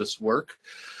all of this work.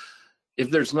 If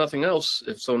there's nothing else,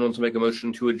 if someone wants to make a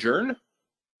motion to adjourn.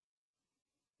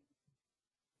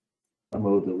 I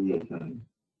move that we adjourn.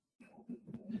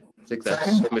 I think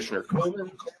that's Commissioner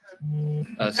Coleman.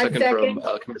 Second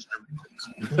from Commissioner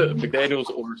McDaniels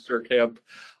or Sir Camp.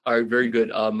 All right, very good.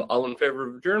 All in favor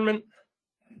of adjournment?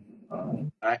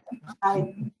 Aye.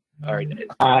 Aye. All right.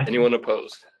 Anyone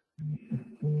opposed?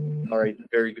 All right,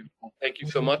 very good. Thank you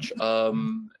so much.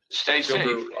 Stay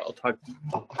safe. I'll talk.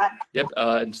 Yep,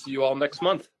 and see you all next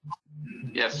month.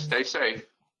 Yes, stay safe.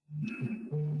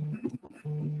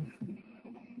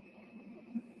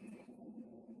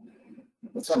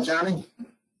 What's up, Johnny?